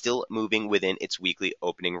Kiwi is still moving within its weekly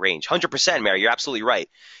opening range? 100%, Mario, you're absolutely right.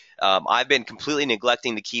 I've been completely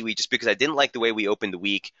neglecting the Kiwi just because I didn't like the way we opened the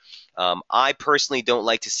week. I personally don't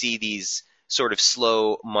like to see these sort of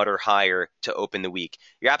slow mutter higher to open the week.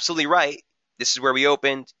 You're absolutely right. This is where we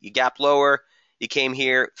opened. You gap lower. You came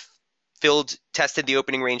here, tested the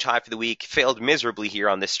opening range high for the week, failed miserably here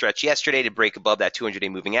on this stretch yesterday to break above that 200-day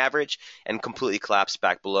moving average, and completely collapsed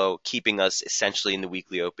back below, keeping us essentially in the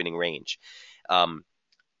weekly opening range.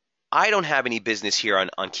 I don't have any business here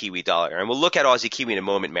on Kiwi dollar, and we'll look at Aussie Kiwi in a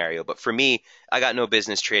moment, Mario, but for me, I got no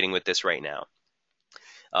business trading with this right now.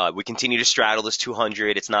 We continue to straddle this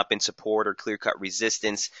 200. It's not been support or clear-cut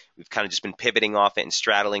resistance. We've kind of just been pivoting off it and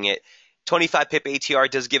straddling it. 25 pip ATR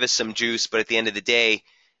does give us some juice, but at the end of the day,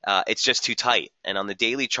 it's just too tight. And on the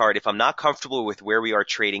daily chart, if I'm not comfortable with where we are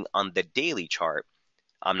trading on the daily chart,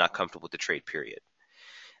 I'm not comfortable with the trade, period.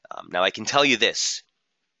 Now, I can tell you this.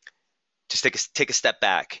 Just take a step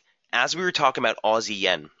back. As we were talking about Aussie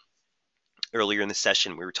yen earlier in the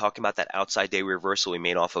session, we were talking about that outside day reversal we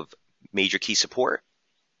made off of major key support.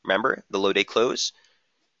 Remember, the low day close?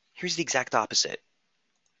 Here's the exact opposite.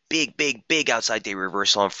 Big outside day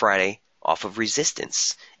reversal on Friday off of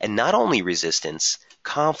resistance. And not only resistance,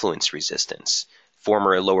 confluence resistance.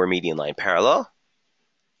 Former lower median line parallel,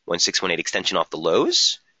 1618 extension off the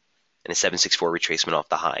lows, and a 764 retracement off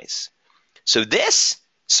the highs. So this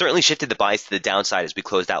certainly shifted the bias to the downside as we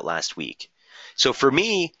closed out last week. So for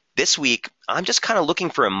me, this week, I'm just kind of looking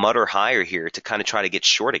for a mutter higher here to kind of try to get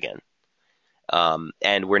short again.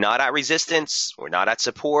 And we're not at resistance. We're not at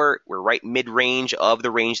support. We're right mid-range of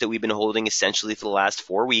the range that we've been holding essentially for the last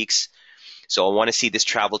 4 weeks. So I want to see this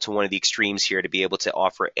travel to one of the extremes here to be able to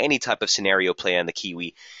offer any type of scenario play on the Kiwi.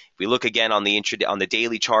 If we look again on the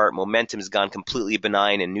daily chart, momentum has gone completely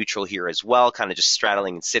benign and neutral here as well, kind of just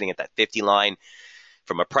straddling and sitting at that 50 line.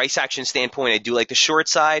 From a price action standpoint, I do like the short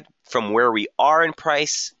side. From where we are in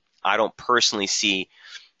price, I don't personally see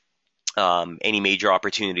any major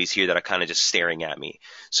opportunities here that are kind of just staring at me.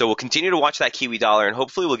 So we'll continue to watch that Kiwi dollar, and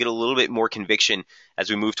hopefully we'll get a little bit more conviction as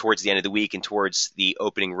we move towards the end of the week and towards the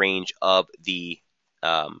opening range of the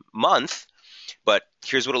month. But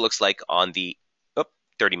here's what it looks like on the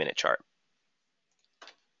 30-minute chart.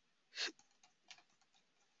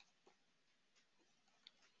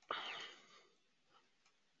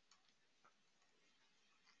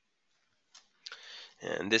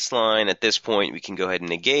 And this line at this point we can go ahead and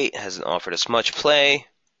negate. Hasn't offered us much play.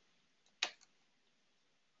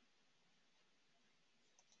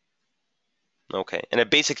 Okay, and at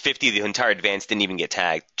basic 50, the entire advance didn't even get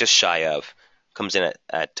tagged, just shy of. Comes in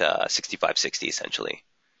at 65.60 essentially.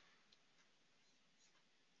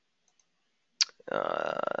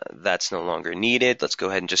 That's no longer needed. Let's go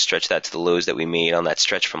ahead and just stretch that to the lows that we made on that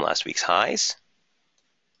stretch from last week's highs.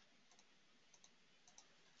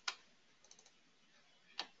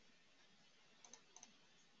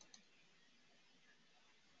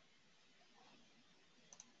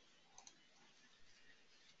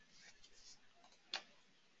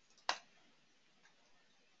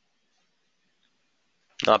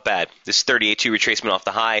 Not bad. This 38.2 retracement off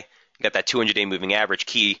the high. You got that 200-day moving average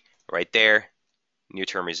key right there.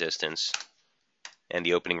 Near-term resistance. And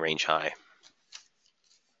the opening range high.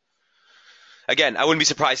 Again, I wouldn't be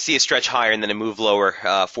surprised to see a stretch higher and then a move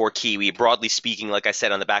lower for Kiwi. Broadly speaking, like I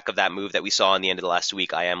said, on the back of that move that we saw on the end of the last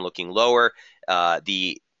week, I am looking lower.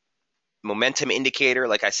 The momentum indicator,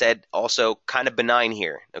 like I said, also kind of benign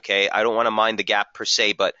here. Okay, I don't want to mind the gap per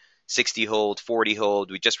se, but 60 hold, 40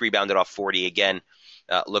 hold. We just rebounded off 40 again.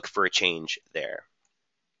 Look for a change there.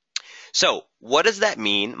 So what does that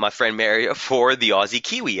mean, my friend Mario, for the Aussie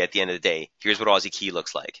Kiwi at the end of the day? Here's what Aussie Kiwi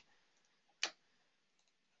looks like.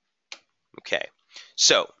 Okay,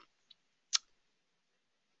 so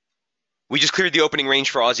we just cleared the opening range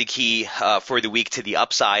for Aussie Kiwi for the week to the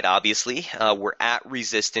upside, obviously. We're at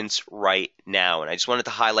resistance right now, and I just wanted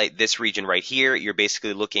to highlight this region right here. You're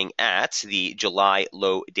basically looking at the July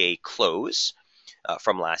low day close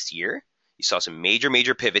from last year. You saw some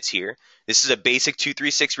major pivots here. This is a basic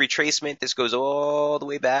 236 retracement. This goes all the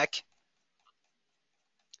way back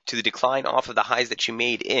to the decline off of the highs that you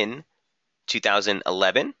made in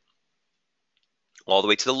 2011, all the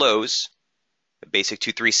way to the lows. A basic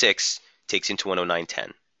 236 takes into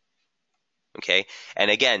 109.10. Okay, and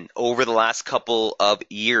again, over the last couple of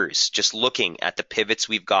years, just looking at the pivots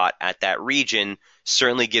we've got at that region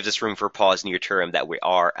certainly gives us room for pause near term that we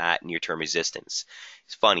are at near term resistance.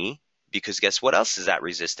 It's funny, because guess what else is at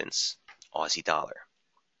resistance? Aussie dollar.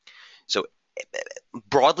 So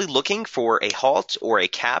broadly looking for a halt or a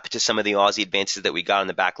cap to some of the Aussie advances that we got on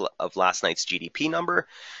the back of last night's GDP number.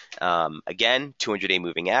 Again, 200-day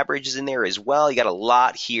moving average is in there as well. You got a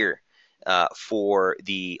lot here for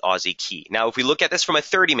the Aussie key. Now, if we look at this from a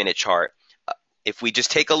 30-minute chart, if we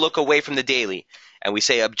just take a look away from the daily and we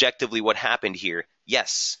say objectively what happened here,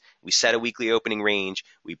 yes, we set a weekly opening range.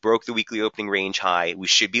 We broke the weekly opening range high. We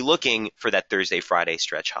should be looking for that Thursday, Friday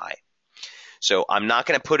stretch high. So I'm not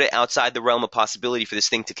going to put it outside the realm of possibility for this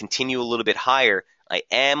thing to continue a little bit higher. I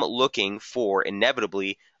am looking for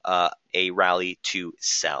inevitably a rally to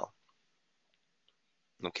sell.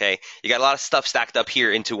 Okay, you got a lot of stuff stacked up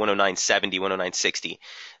here into 109.70, 109.60.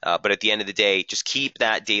 But at the end of the day, just keep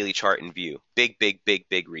that daily chart in view. Big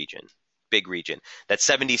region. Big region. That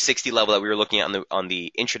 70-60 level that we were looking at on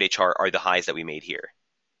the intraday chart are the highs that we made here.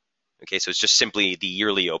 Okay, so it's just simply the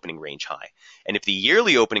yearly opening range high. And if the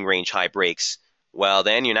yearly opening range high breaks, well,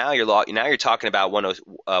 then you're talking about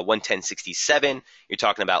 110.67. You're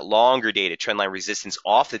talking about longer dated trendline resistance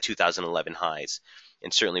off the 2011 highs,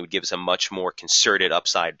 and certainly would give us a much more concerted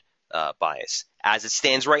upside bias. As it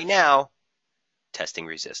stands right now, testing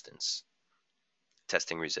resistance.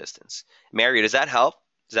 Testing resistance. Mario, does that help?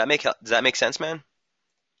 Does that make sense, man?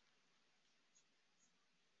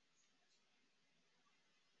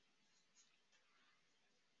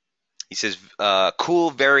 He says,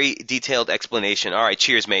 cool, very detailed explanation. All right,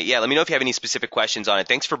 cheers, mate. Yeah, let me know if you have any specific questions on it.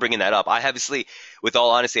 Thanks for bringing that up. I obviously, with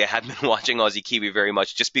all honesty, I haven't been watching Aussie Kiwi very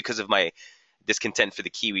much just because of my discontent for the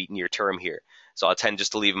Kiwi near term here. So I'll tend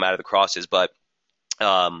just to leave him out of the crosses. But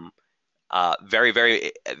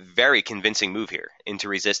very convincing move here into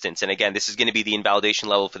resistance. And again, this is going to be the invalidation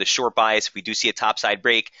level for the short bias. If we do see a topside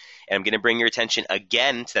break, and I'm going to bring your attention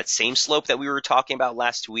again to that same slope that we were talking about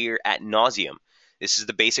last year at nauseum. This is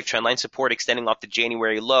the basic trendline support extending off the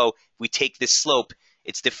January low. If we take this slope,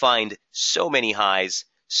 it's defined so many highs,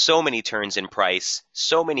 so many turns in price,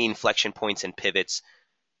 so many inflection points and pivots.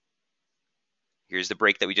 Here's the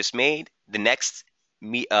break that we just made. The next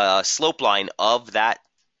slope line of that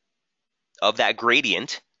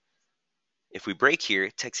gradient, if we break here,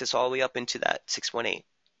 it takes us all the way up into that 618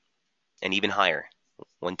 and even higher,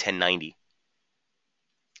 110.90.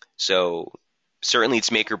 So certainly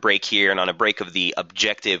it's make or break here, and on a break of the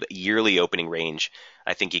objective yearly opening range,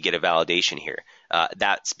 I think you get a validation here.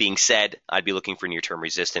 That being said, I'd be looking for near-term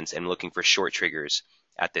resistance and looking for short triggers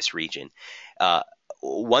at this region.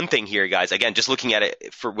 One thing here, guys, again, just looking at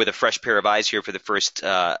it with a fresh pair of eyes here for the first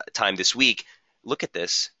time this week, look at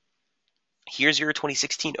this. Here's your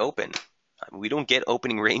 2016 open. We don't get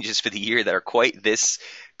opening ranges for the year that are quite this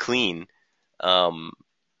clean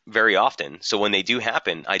very often. So when they do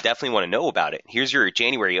happen, I definitely want to know about it. Here's your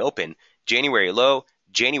January open, January low,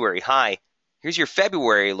 January high. Here's your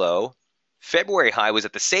February low. February high was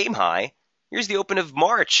at the same high. Here's the open of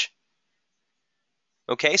March.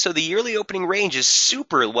 Okay, so the yearly opening range is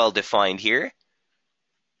super well defined here.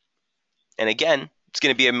 And again, it's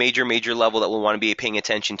going to be a major level that we'll want to be paying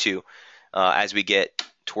attention to as we get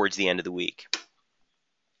towards the end of the week.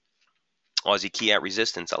 Aussie key at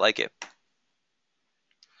resistance. I like it.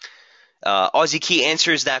 Aussie key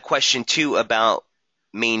answers that question too about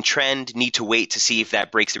main trend. Need to wait to see if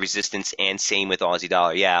that breaks the resistance, and same with Aussie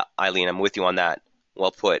dollar. Yeah, Eileen, I'm with you on that.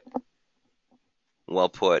 Well put. Well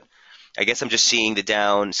put. I guess I'm just seeing the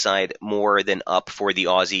downside more than up for the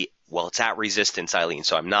Aussie. Well, it's at resistance, Eileen,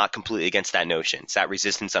 so I'm not completely against that notion. It's at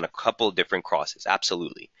resistance on a couple of different crosses.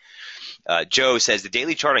 Absolutely. Joe says, the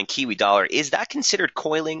daily chart on Kiwi dollar, is that considered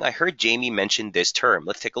coiling? I heard Jamie mention this term.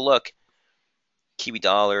 Let's take a look. Kiwi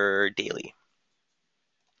dollar daily.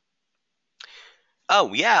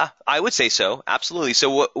 Oh, yeah, I would say so. Absolutely.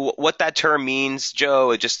 So what that term means,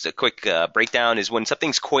 Joe, just a quick breakdown, is when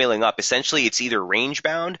something's coiling up, essentially it's either range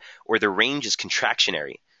bound or the range is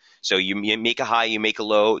contractionary. So you make a high, you make a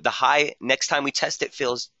low. The high, next time we test it,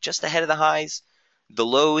 fails just ahead of the highs. The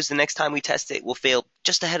lows, the next time we test it, will fail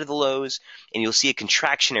just ahead of the lows, and you'll see a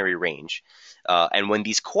contractionary range. And when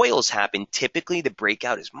these coils happen, typically the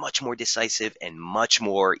breakout is much more decisive and much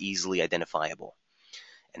more easily identifiable.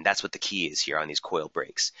 And that's what the key is here on these coil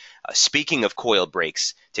breaks. Speaking of coil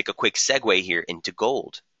breaks, take a quick segue here into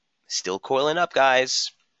gold. Still coiling up,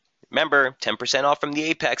 guys. Remember, 10% off from the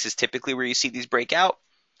apex is typically where you see these break out.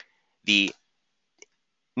 The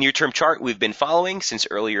near-term chart we've been following since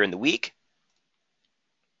earlier in the week.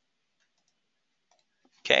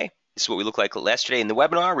 Okay, this is what we looked like yesterday in the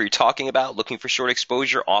webinar. We were talking about looking for short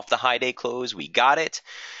exposure off the high day close. We got it.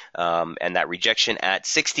 And that rejection at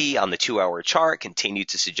 60 on the 2-hour chart continued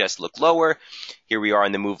to suggest look lower. Here we are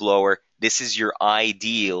on the move lower. This is your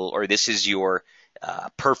ideal, or this is your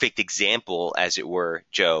perfect example, as it were,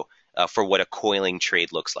 Joe, for what a coiling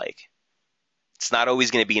trade looks like. It's not always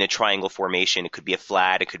going to be in a triangle formation. It could be a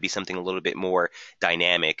flat. It could be something a little bit more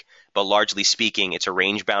dynamic. But largely speaking, it's a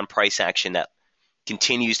range-bound price action that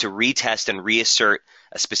continues to retest and reassert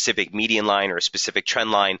a specific median line or a specific trend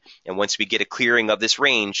line. And once we get a clearing of this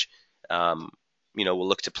range, we'll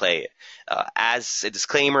look to play it. As a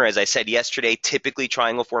disclaimer, as I said yesterday, typically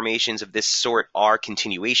triangle formations of this sort are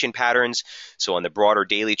continuation patterns. So on the broader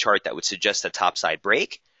daily chart, that would suggest a topside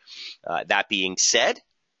break. That being said,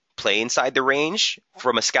 play inside the range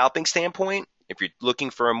from a scalping standpoint. If you're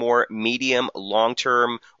looking for a more medium,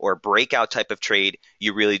 long-term, or breakout type of trade,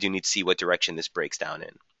 you really do need to see what direction this breaks down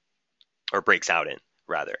in, or breaks out in,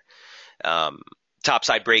 rather.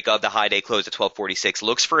 Topside break of the high day close at 1246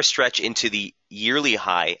 looks for a stretch into the yearly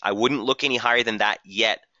high. I wouldn't look any higher than that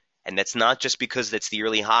yet, and that's not just because that's the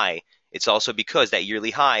yearly high. It's also because that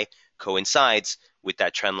yearly high coincides with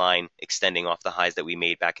that trend line extending off the highs that we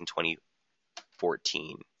made back in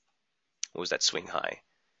 2014. What was that swing high?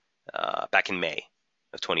 Back in May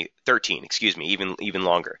of 2013, excuse me, even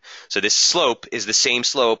longer. So this slope is the same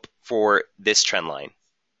slope for this trend line,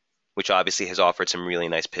 which obviously has offered some really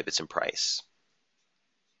nice pivots in price.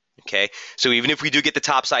 Okay, so even if we do get the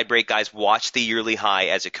topside break, guys, watch the yearly high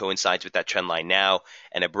as it coincides with that trend line now,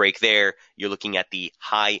 and a break there, you're looking at the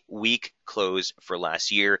high week close for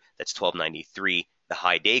last year. That's 1293. The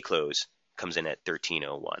high day close comes in at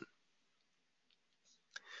 1301.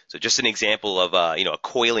 So just an example of a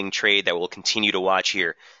coiling trade that we'll continue to watch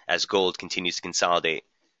here as gold continues to consolidate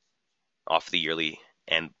off the yearly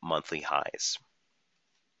and monthly highs.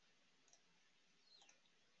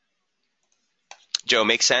 Joe,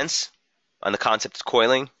 makes sense on the concept of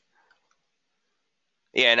coiling?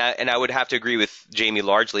 Yeah, and I would have to agree with Jamie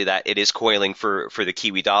largely that it is coiling for the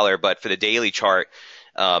Kiwi dollar, but for the daily chart,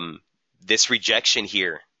 this rejection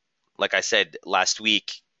here, like I said last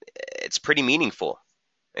week, it's pretty meaningful.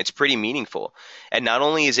 It's pretty meaningful. And not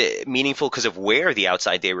only is it meaningful because of where the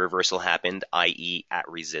outside day reversal happened, i.e. at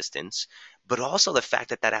resistance, but also the fact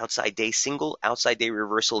that single outside day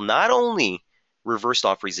reversal not only reversed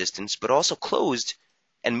off resistance, but also closed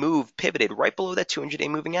and pivoted right below that 200-day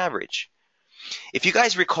moving average. If you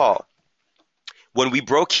guys recall, when we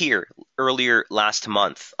broke here earlier last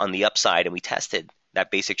month on the upside and we tested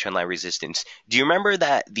that basic trendline resistance, do you remember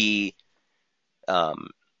that the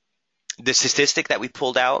statistic that we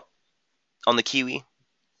pulled out on the Kiwi?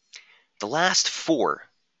 The last 4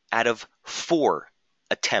 out of 4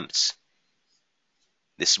 attempts,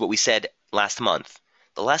 this is what we said last month,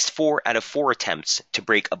 the last 4 out of 4 attempts to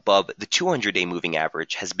break above the 200-day moving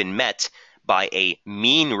average has been met by a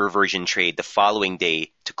mean reversion trade the following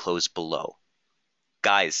day to close below.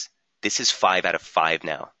 Guys, this is 5 out of 5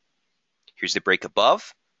 now. Here's the break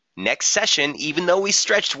above. Next session, even though we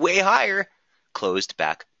stretched way higher, closed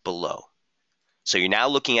back below. So you're now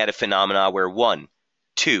looking at a phenomena where 1,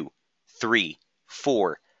 2, 3,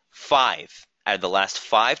 4, 5 out of the last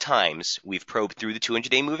 5 times we've probed through the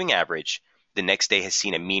 200-day moving average, the next day has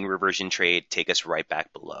seen a mean reversion trade take us right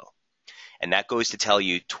back below. And that goes to tell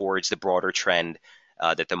you towards the broader trend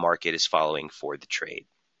that the market is following for the trade.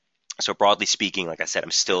 So broadly speaking, like I said,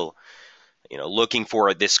 I'm still looking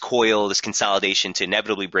for this coil, this consolidation to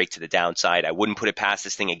inevitably break to the downside. I wouldn't put it past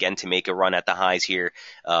this thing again to make a run at the highs here.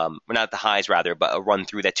 Not at the highs, rather, but a run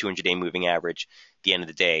through that 200-day moving average at the end of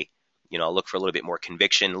the day. I'll look for a little bit more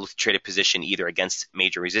conviction, look to trade a position either against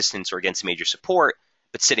major resistance or against major support,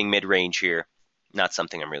 but sitting mid-range here, not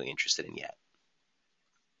something I'm really interested in yet.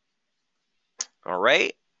 All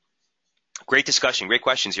right. Great discussion. Great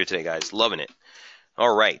questions here today, guys. Loving it.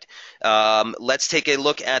 All right. Let's take a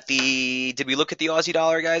look at did we look at the Aussie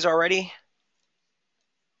dollar, guys, already?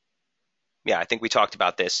 Yeah, I think we talked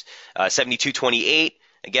about this. 72.28.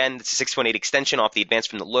 Again, it's a 6.8 extension off the advance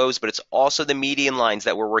from the lows, but it's also the median lines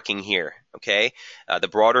that we're working here, okay? The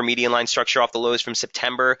broader median line structure off the lows from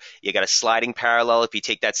September, you got a sliding parallel. If you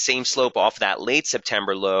take that same slope off that late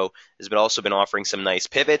September low, has also been offering some nice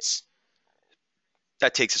pivots.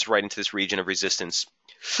 That takes us right into this region of resistance.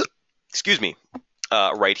 Excuse me.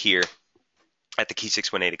 Right here at the key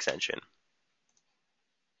 618 extension.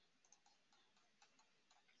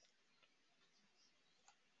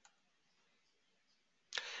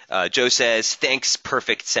 Joe says, thanks,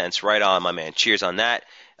 perfect sense. Right on, my man. Cheers on that.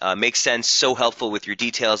 Makes sense. So helpful with your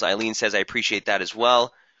details. Eileen says, I appreciate that as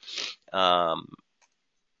well.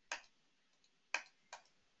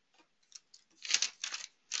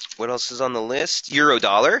 What else is on the list? Euro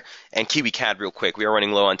dollar and Kiwi CAD real quick. We are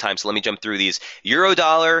running low on time, so let me jump through these. Euro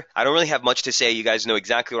dollar, I don't really have much to say. You guys know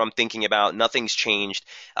exactly what I'm thinking about. Nothing's changed.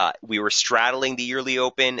 We were straddling the yearly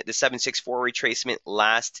open, the 764 retracement,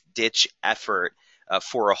 last ditch effort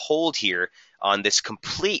for a hold here on this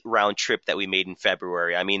complete round trip that we made in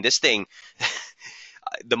February. I mean, this thing,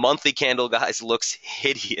 the monthly candle, guys, looks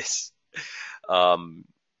hideous. Um,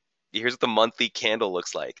 Here's what the monthly candle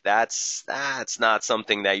looks like. That's not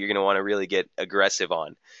something that you're going to want to really get aggressive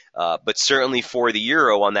on. But certainly for the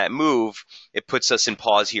euro on that move, it puts us in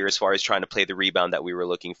pause here as far as trying to play the rebound that we were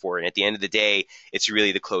looking for. And at the end of the day, it's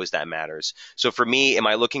really the close that matters. So for me, am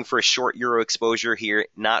I looking for a short euro exposure here?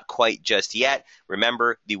 Not quite just yet.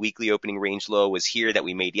 Remember, the weekly opening range low was here that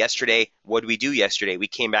we made yesterday. What did we do yesterday? We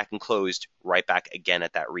came back and closed right back again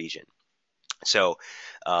at that region. So,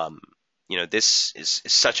 this is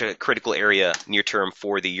such a critical area near term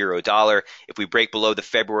for the euro dollar. If we break below the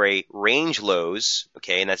February range lows,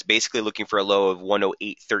 okay, and that's basically looking for a low of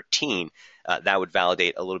 108.13, that would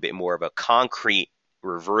validate a little bit more of a concrete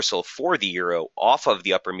reversal for the euro off of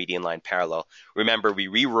the upper median line parallel. Remember, we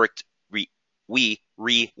reworked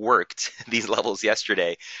these levels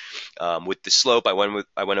yesterday with the slope. I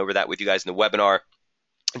went over that with you guys in the webinar.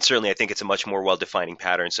 And certainly, I think it's a much more well-defining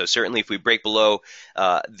pattern. So certainly, if we break below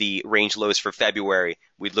the range lows for February,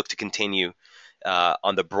 we'd look to continue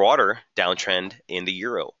on the broader downtrend in the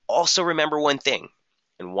euro. Also, remember one thing,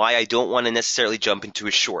 and why I don't want to necessarily jump into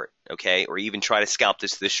a short, okay, or even try to scalp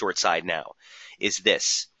this to the short side now, is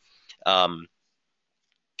this.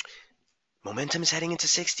 Momentum is heading into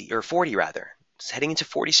 60, or 40 rather. It's heading into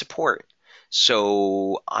 40 support.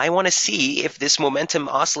 So I want to see if this momentum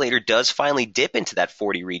oscillator does finally dip into that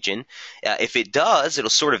 40 region. If it does, it'll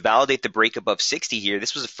sort of validate the break above 60 here.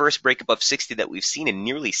 This was the first break above 60 that we've seen in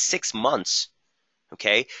nearly 6 months.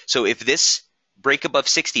 Okay, so if this break above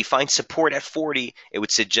 60 finds support at 40, it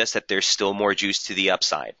would suggest that there's still more juice to the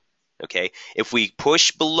upside. Okay, if we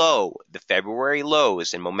push below the February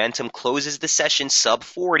lows and momentum closes the session sub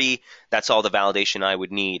 40, that's all the validation I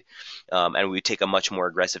would need. And we would take a much more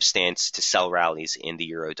aggressive stance to sell rallies in the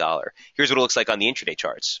euro dollar. Here's what it looks like on the intraday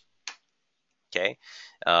charts. Okay,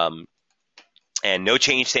 and no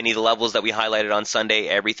change to any of the levels that we highlighted on Sunday.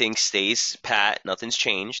 Everything stays pat. Nothing's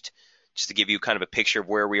changed. Just to give you kind of a picture of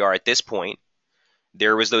where we are at this point.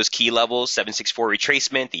 There was those key levels, 764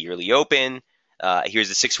 retracement, the yearly open. Here's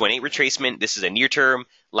the 618 retracement. This is a near term,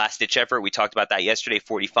 last ditch effort. We talked about that yesterday,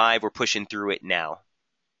 45. We're pushing through it now.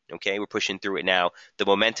 Okay, we're pushing through it now. The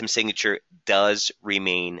momentum signature does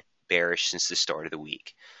remain bearish since the start of the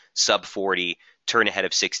week. Sub 40, turn ahead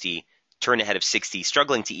of 60, turn ahead of 60,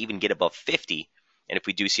 struggling to even get above 50. And if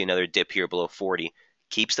we do see another dip here below 40,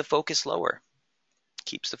 keeps the focus lower.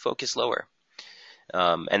 Keeps the focus lower.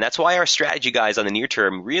 And that's why our strategy, guys, on the near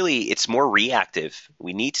term, really, it's more reactive.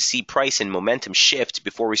 We need to see price and momentum shift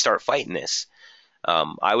before we start fighting this.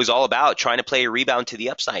 I was all about trying to play a rebound to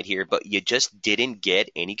the upside here, but you just didn't get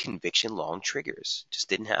any conviction long triggers. Just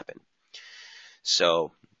didn't happen.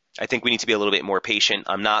 So I think we need to be a little bit more patient.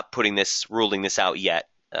 I'm not ruling this out yet,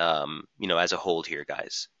 as a hold here,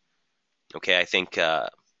 guys. Okay, I think...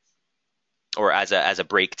 or as a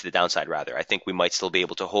break to the downside, rather. I think we might still be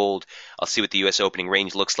able to hold. I'll see what the U.S. opening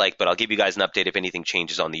range looks like, but I'll give you guys an update if anything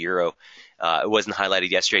changes on the euro. It wasn't highlighted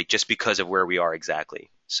yesterday just because of where we are exactly.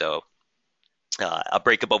 So a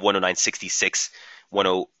break above 109.66,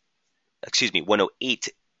 108,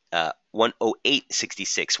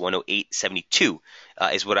 108.66, 108.72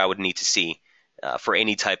 is what I would need to see for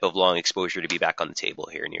any type of long exposure to be back on the table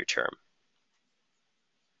here near term.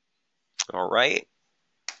 All right.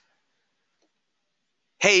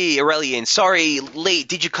 Hey, Aurelian, sorry, late.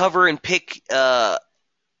 Did you cover and pick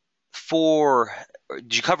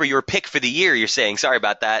did you cover your pick for the year, you're saying? Sorry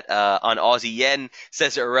about that. On Aussie Yen,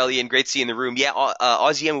 says Aurelian. Great to see you in the room. Yeah,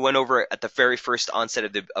 Aussie Yen, we went over at the very first onset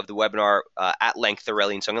of the webinar at length,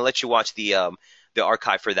 Aurelian. So I'm going to let you watch the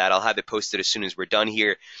archive for that. I'll have it posted as soon as we're done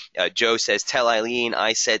here. Joe says, tell Eileen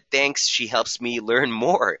I said thanks. She helps me learn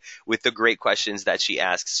more with the great questions that she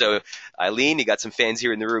asks. So, Eileen, you got some fans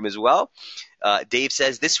here in the room as well. Dave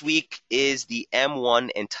says, this week is the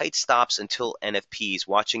M1 and tight stops until NFPs,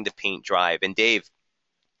 watching the paint drive. And Dave,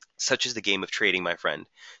 such is the game of trading, my friend.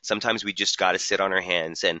 Sometimes we just got to sit on our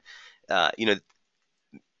hands. And, let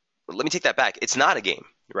me take that back. It's not a game,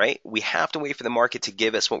 right? We have to wait for the market to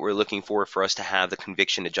give us what we're looking for us to have the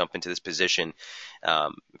conviction to jump into this position.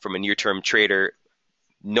 From a near-term trader,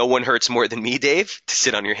 no one hurts more than me, Dave, to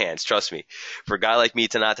sit on your hands. Trust me. For a guy like me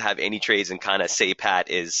to not have any trades and kind of say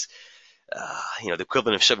pat is... the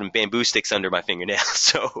equivalent of shoving bamboo sticks under my fingernails.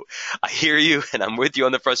 So I hear you, and I'm with you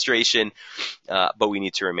on the frustration, but we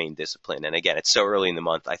need to remain disciplined. And again, it's so early in the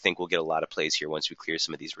month. I think we'll get a lot of plays here once we clear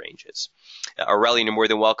some of these ranges. Aurelian, you're more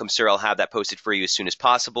than welcome, sir. I'll have that posted for you as soon as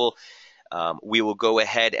possible. We will go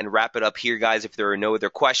ahead and wrap it up here, guys. If there are no other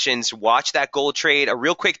questions, watch that gold trade. A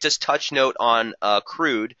real quick just touch note on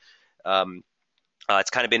crude. It's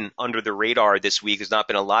kind of been under the radar this week. There's not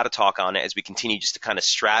been a lot of talk on it as we continue just to kind of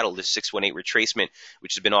straddle this 618 retracement,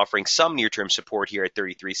 which has been offering some near-term support here at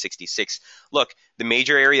 33.66. Look, the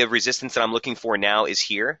major area of resistance that I'm looking for now is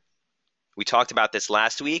here. We talked about this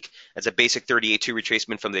last week as a basic 38.2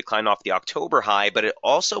 retracement from the decline off the October high, but it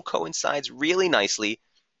also coincides really nicely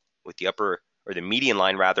with the upper, or the median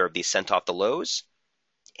line rather, of the ascent off the lows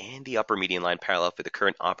and the upper median line parallel for the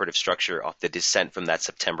current operative structure off the descent from that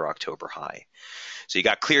September-October high. So you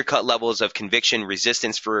got clear-cut levels of conviction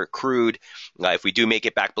resistance for crude. If we do make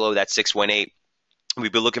it back below that 618,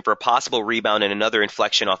 we'd be looking for a possible rebound and another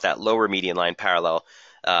inflection off that lower median line parallel.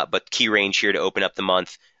 But key range here to open up the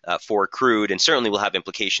month for crude, and certainly will have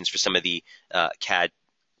implications for some of the CAD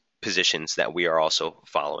positions that we are also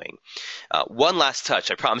following. One last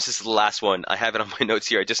touch. I promise this is the last one. I have it on my notes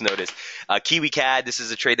here. I just noticed. Kiwi CAD, this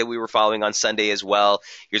is a trade that we were following on Sunday as well.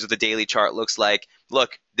 Here's what the daily chart looks like.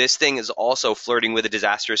 Look, this thing is also flirting with a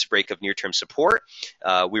disastrous break of near-term support.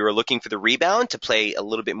 We were looking for the rebound to play a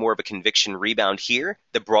little bit more of a conviction rebound here.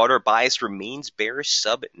 The broader bias remains bearish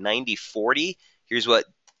sub 90.40. Here's what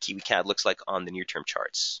Kiwi CAD looks like on the near-term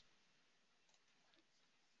charts.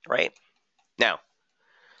 Right? Now,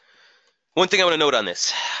 one thing I want to note on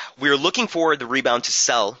this, we're looking for the rebound to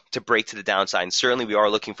sell to break to the downside, and certainly we are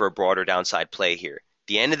looking for a broader downside play here. At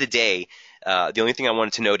the end of the day, the only thing I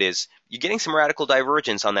wanted to note is you're getting some radical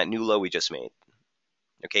divergence on that new low we just made.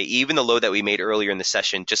 Okay, even the low that we made earlier in the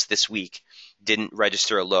session just this week didn't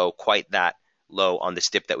register a low quite that low on this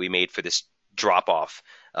dip that we made for this drop-off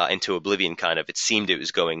into oblivion kind of. It seemed it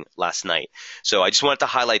was going last night. So I just wanted to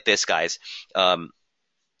highlight this, guys.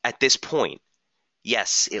 At this point,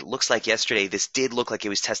 yes, it looks like yesterday this did look like it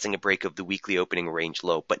was testing a break of the weekly opening range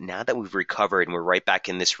low, but now that we've recovered and we're right back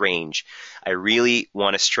in this range, I really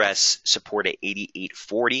want to stress support at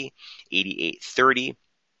 88.40, 88.30.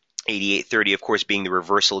 88.30, of course, being the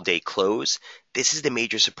reversal day close. This is the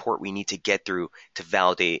major support we need to get through to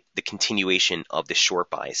validate the continuation of the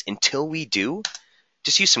short buys. Until we do,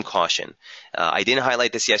 just use some caution. I didn't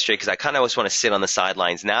highlight this yesterday because I kind of always want to sit on the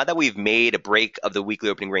sidelines. Now that we've made a break of the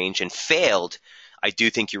weekly opening range and failed, I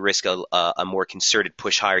do think you risk a more concerted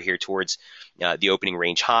push higher here towards the opening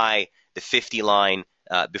range high, the 50 line,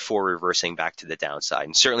 before reversing back to the downside.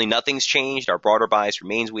 And certainly nothing's changed. Our broader bias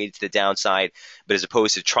remains weighted to the downside, but as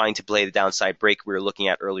opposed to trying to play the downside break we were looking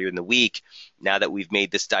at earlier in the week, now that we've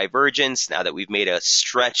made this divergence, now that we've made a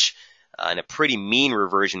stretch and a pretty mean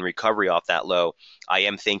reversion recovery off that low, I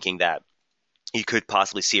am thinking that you could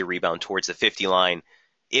possibly see a rebound towards the 50 line,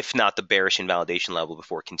 if not the bearish invalidation level,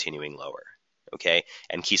 before continuing lower. Okay,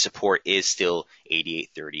 and key support is still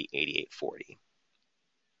 88.30, 88.40.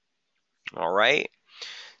 All right.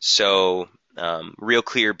 So real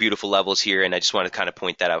clear, beautiful levels here, and I just want to kind of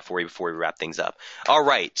point that out for you before we wrap things up. All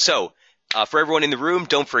right, so for everyone in the room,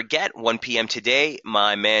 don't forget, 1 p.m. today,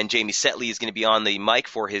 my man Jamie Setley is going to be on the mic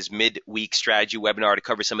for his midweek strategy webinar to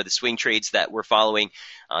cover some of the swing trades that we're following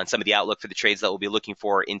and some of the outlook for the trades that we'll be looking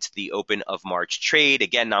for into the open of March trade.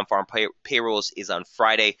 Again, non-farm payrolls is on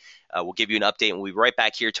Friday. We'll give you an update, and we'll be right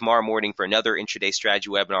back here tomorrow morning for another intraday strategy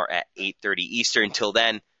webinar at 8:30 Eastern. Until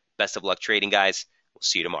then, best of luck trading, guys. We'll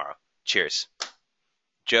see you tomorrow. Cheers.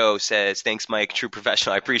 Joe says, thanks, Mike. True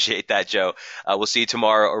professional. I appreciate that, Joe. We'll see you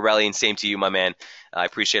tomorrow. Aurelian, same to you, my man. I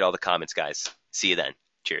appreciate all the comments, guys. See you then.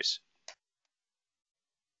 Cheers.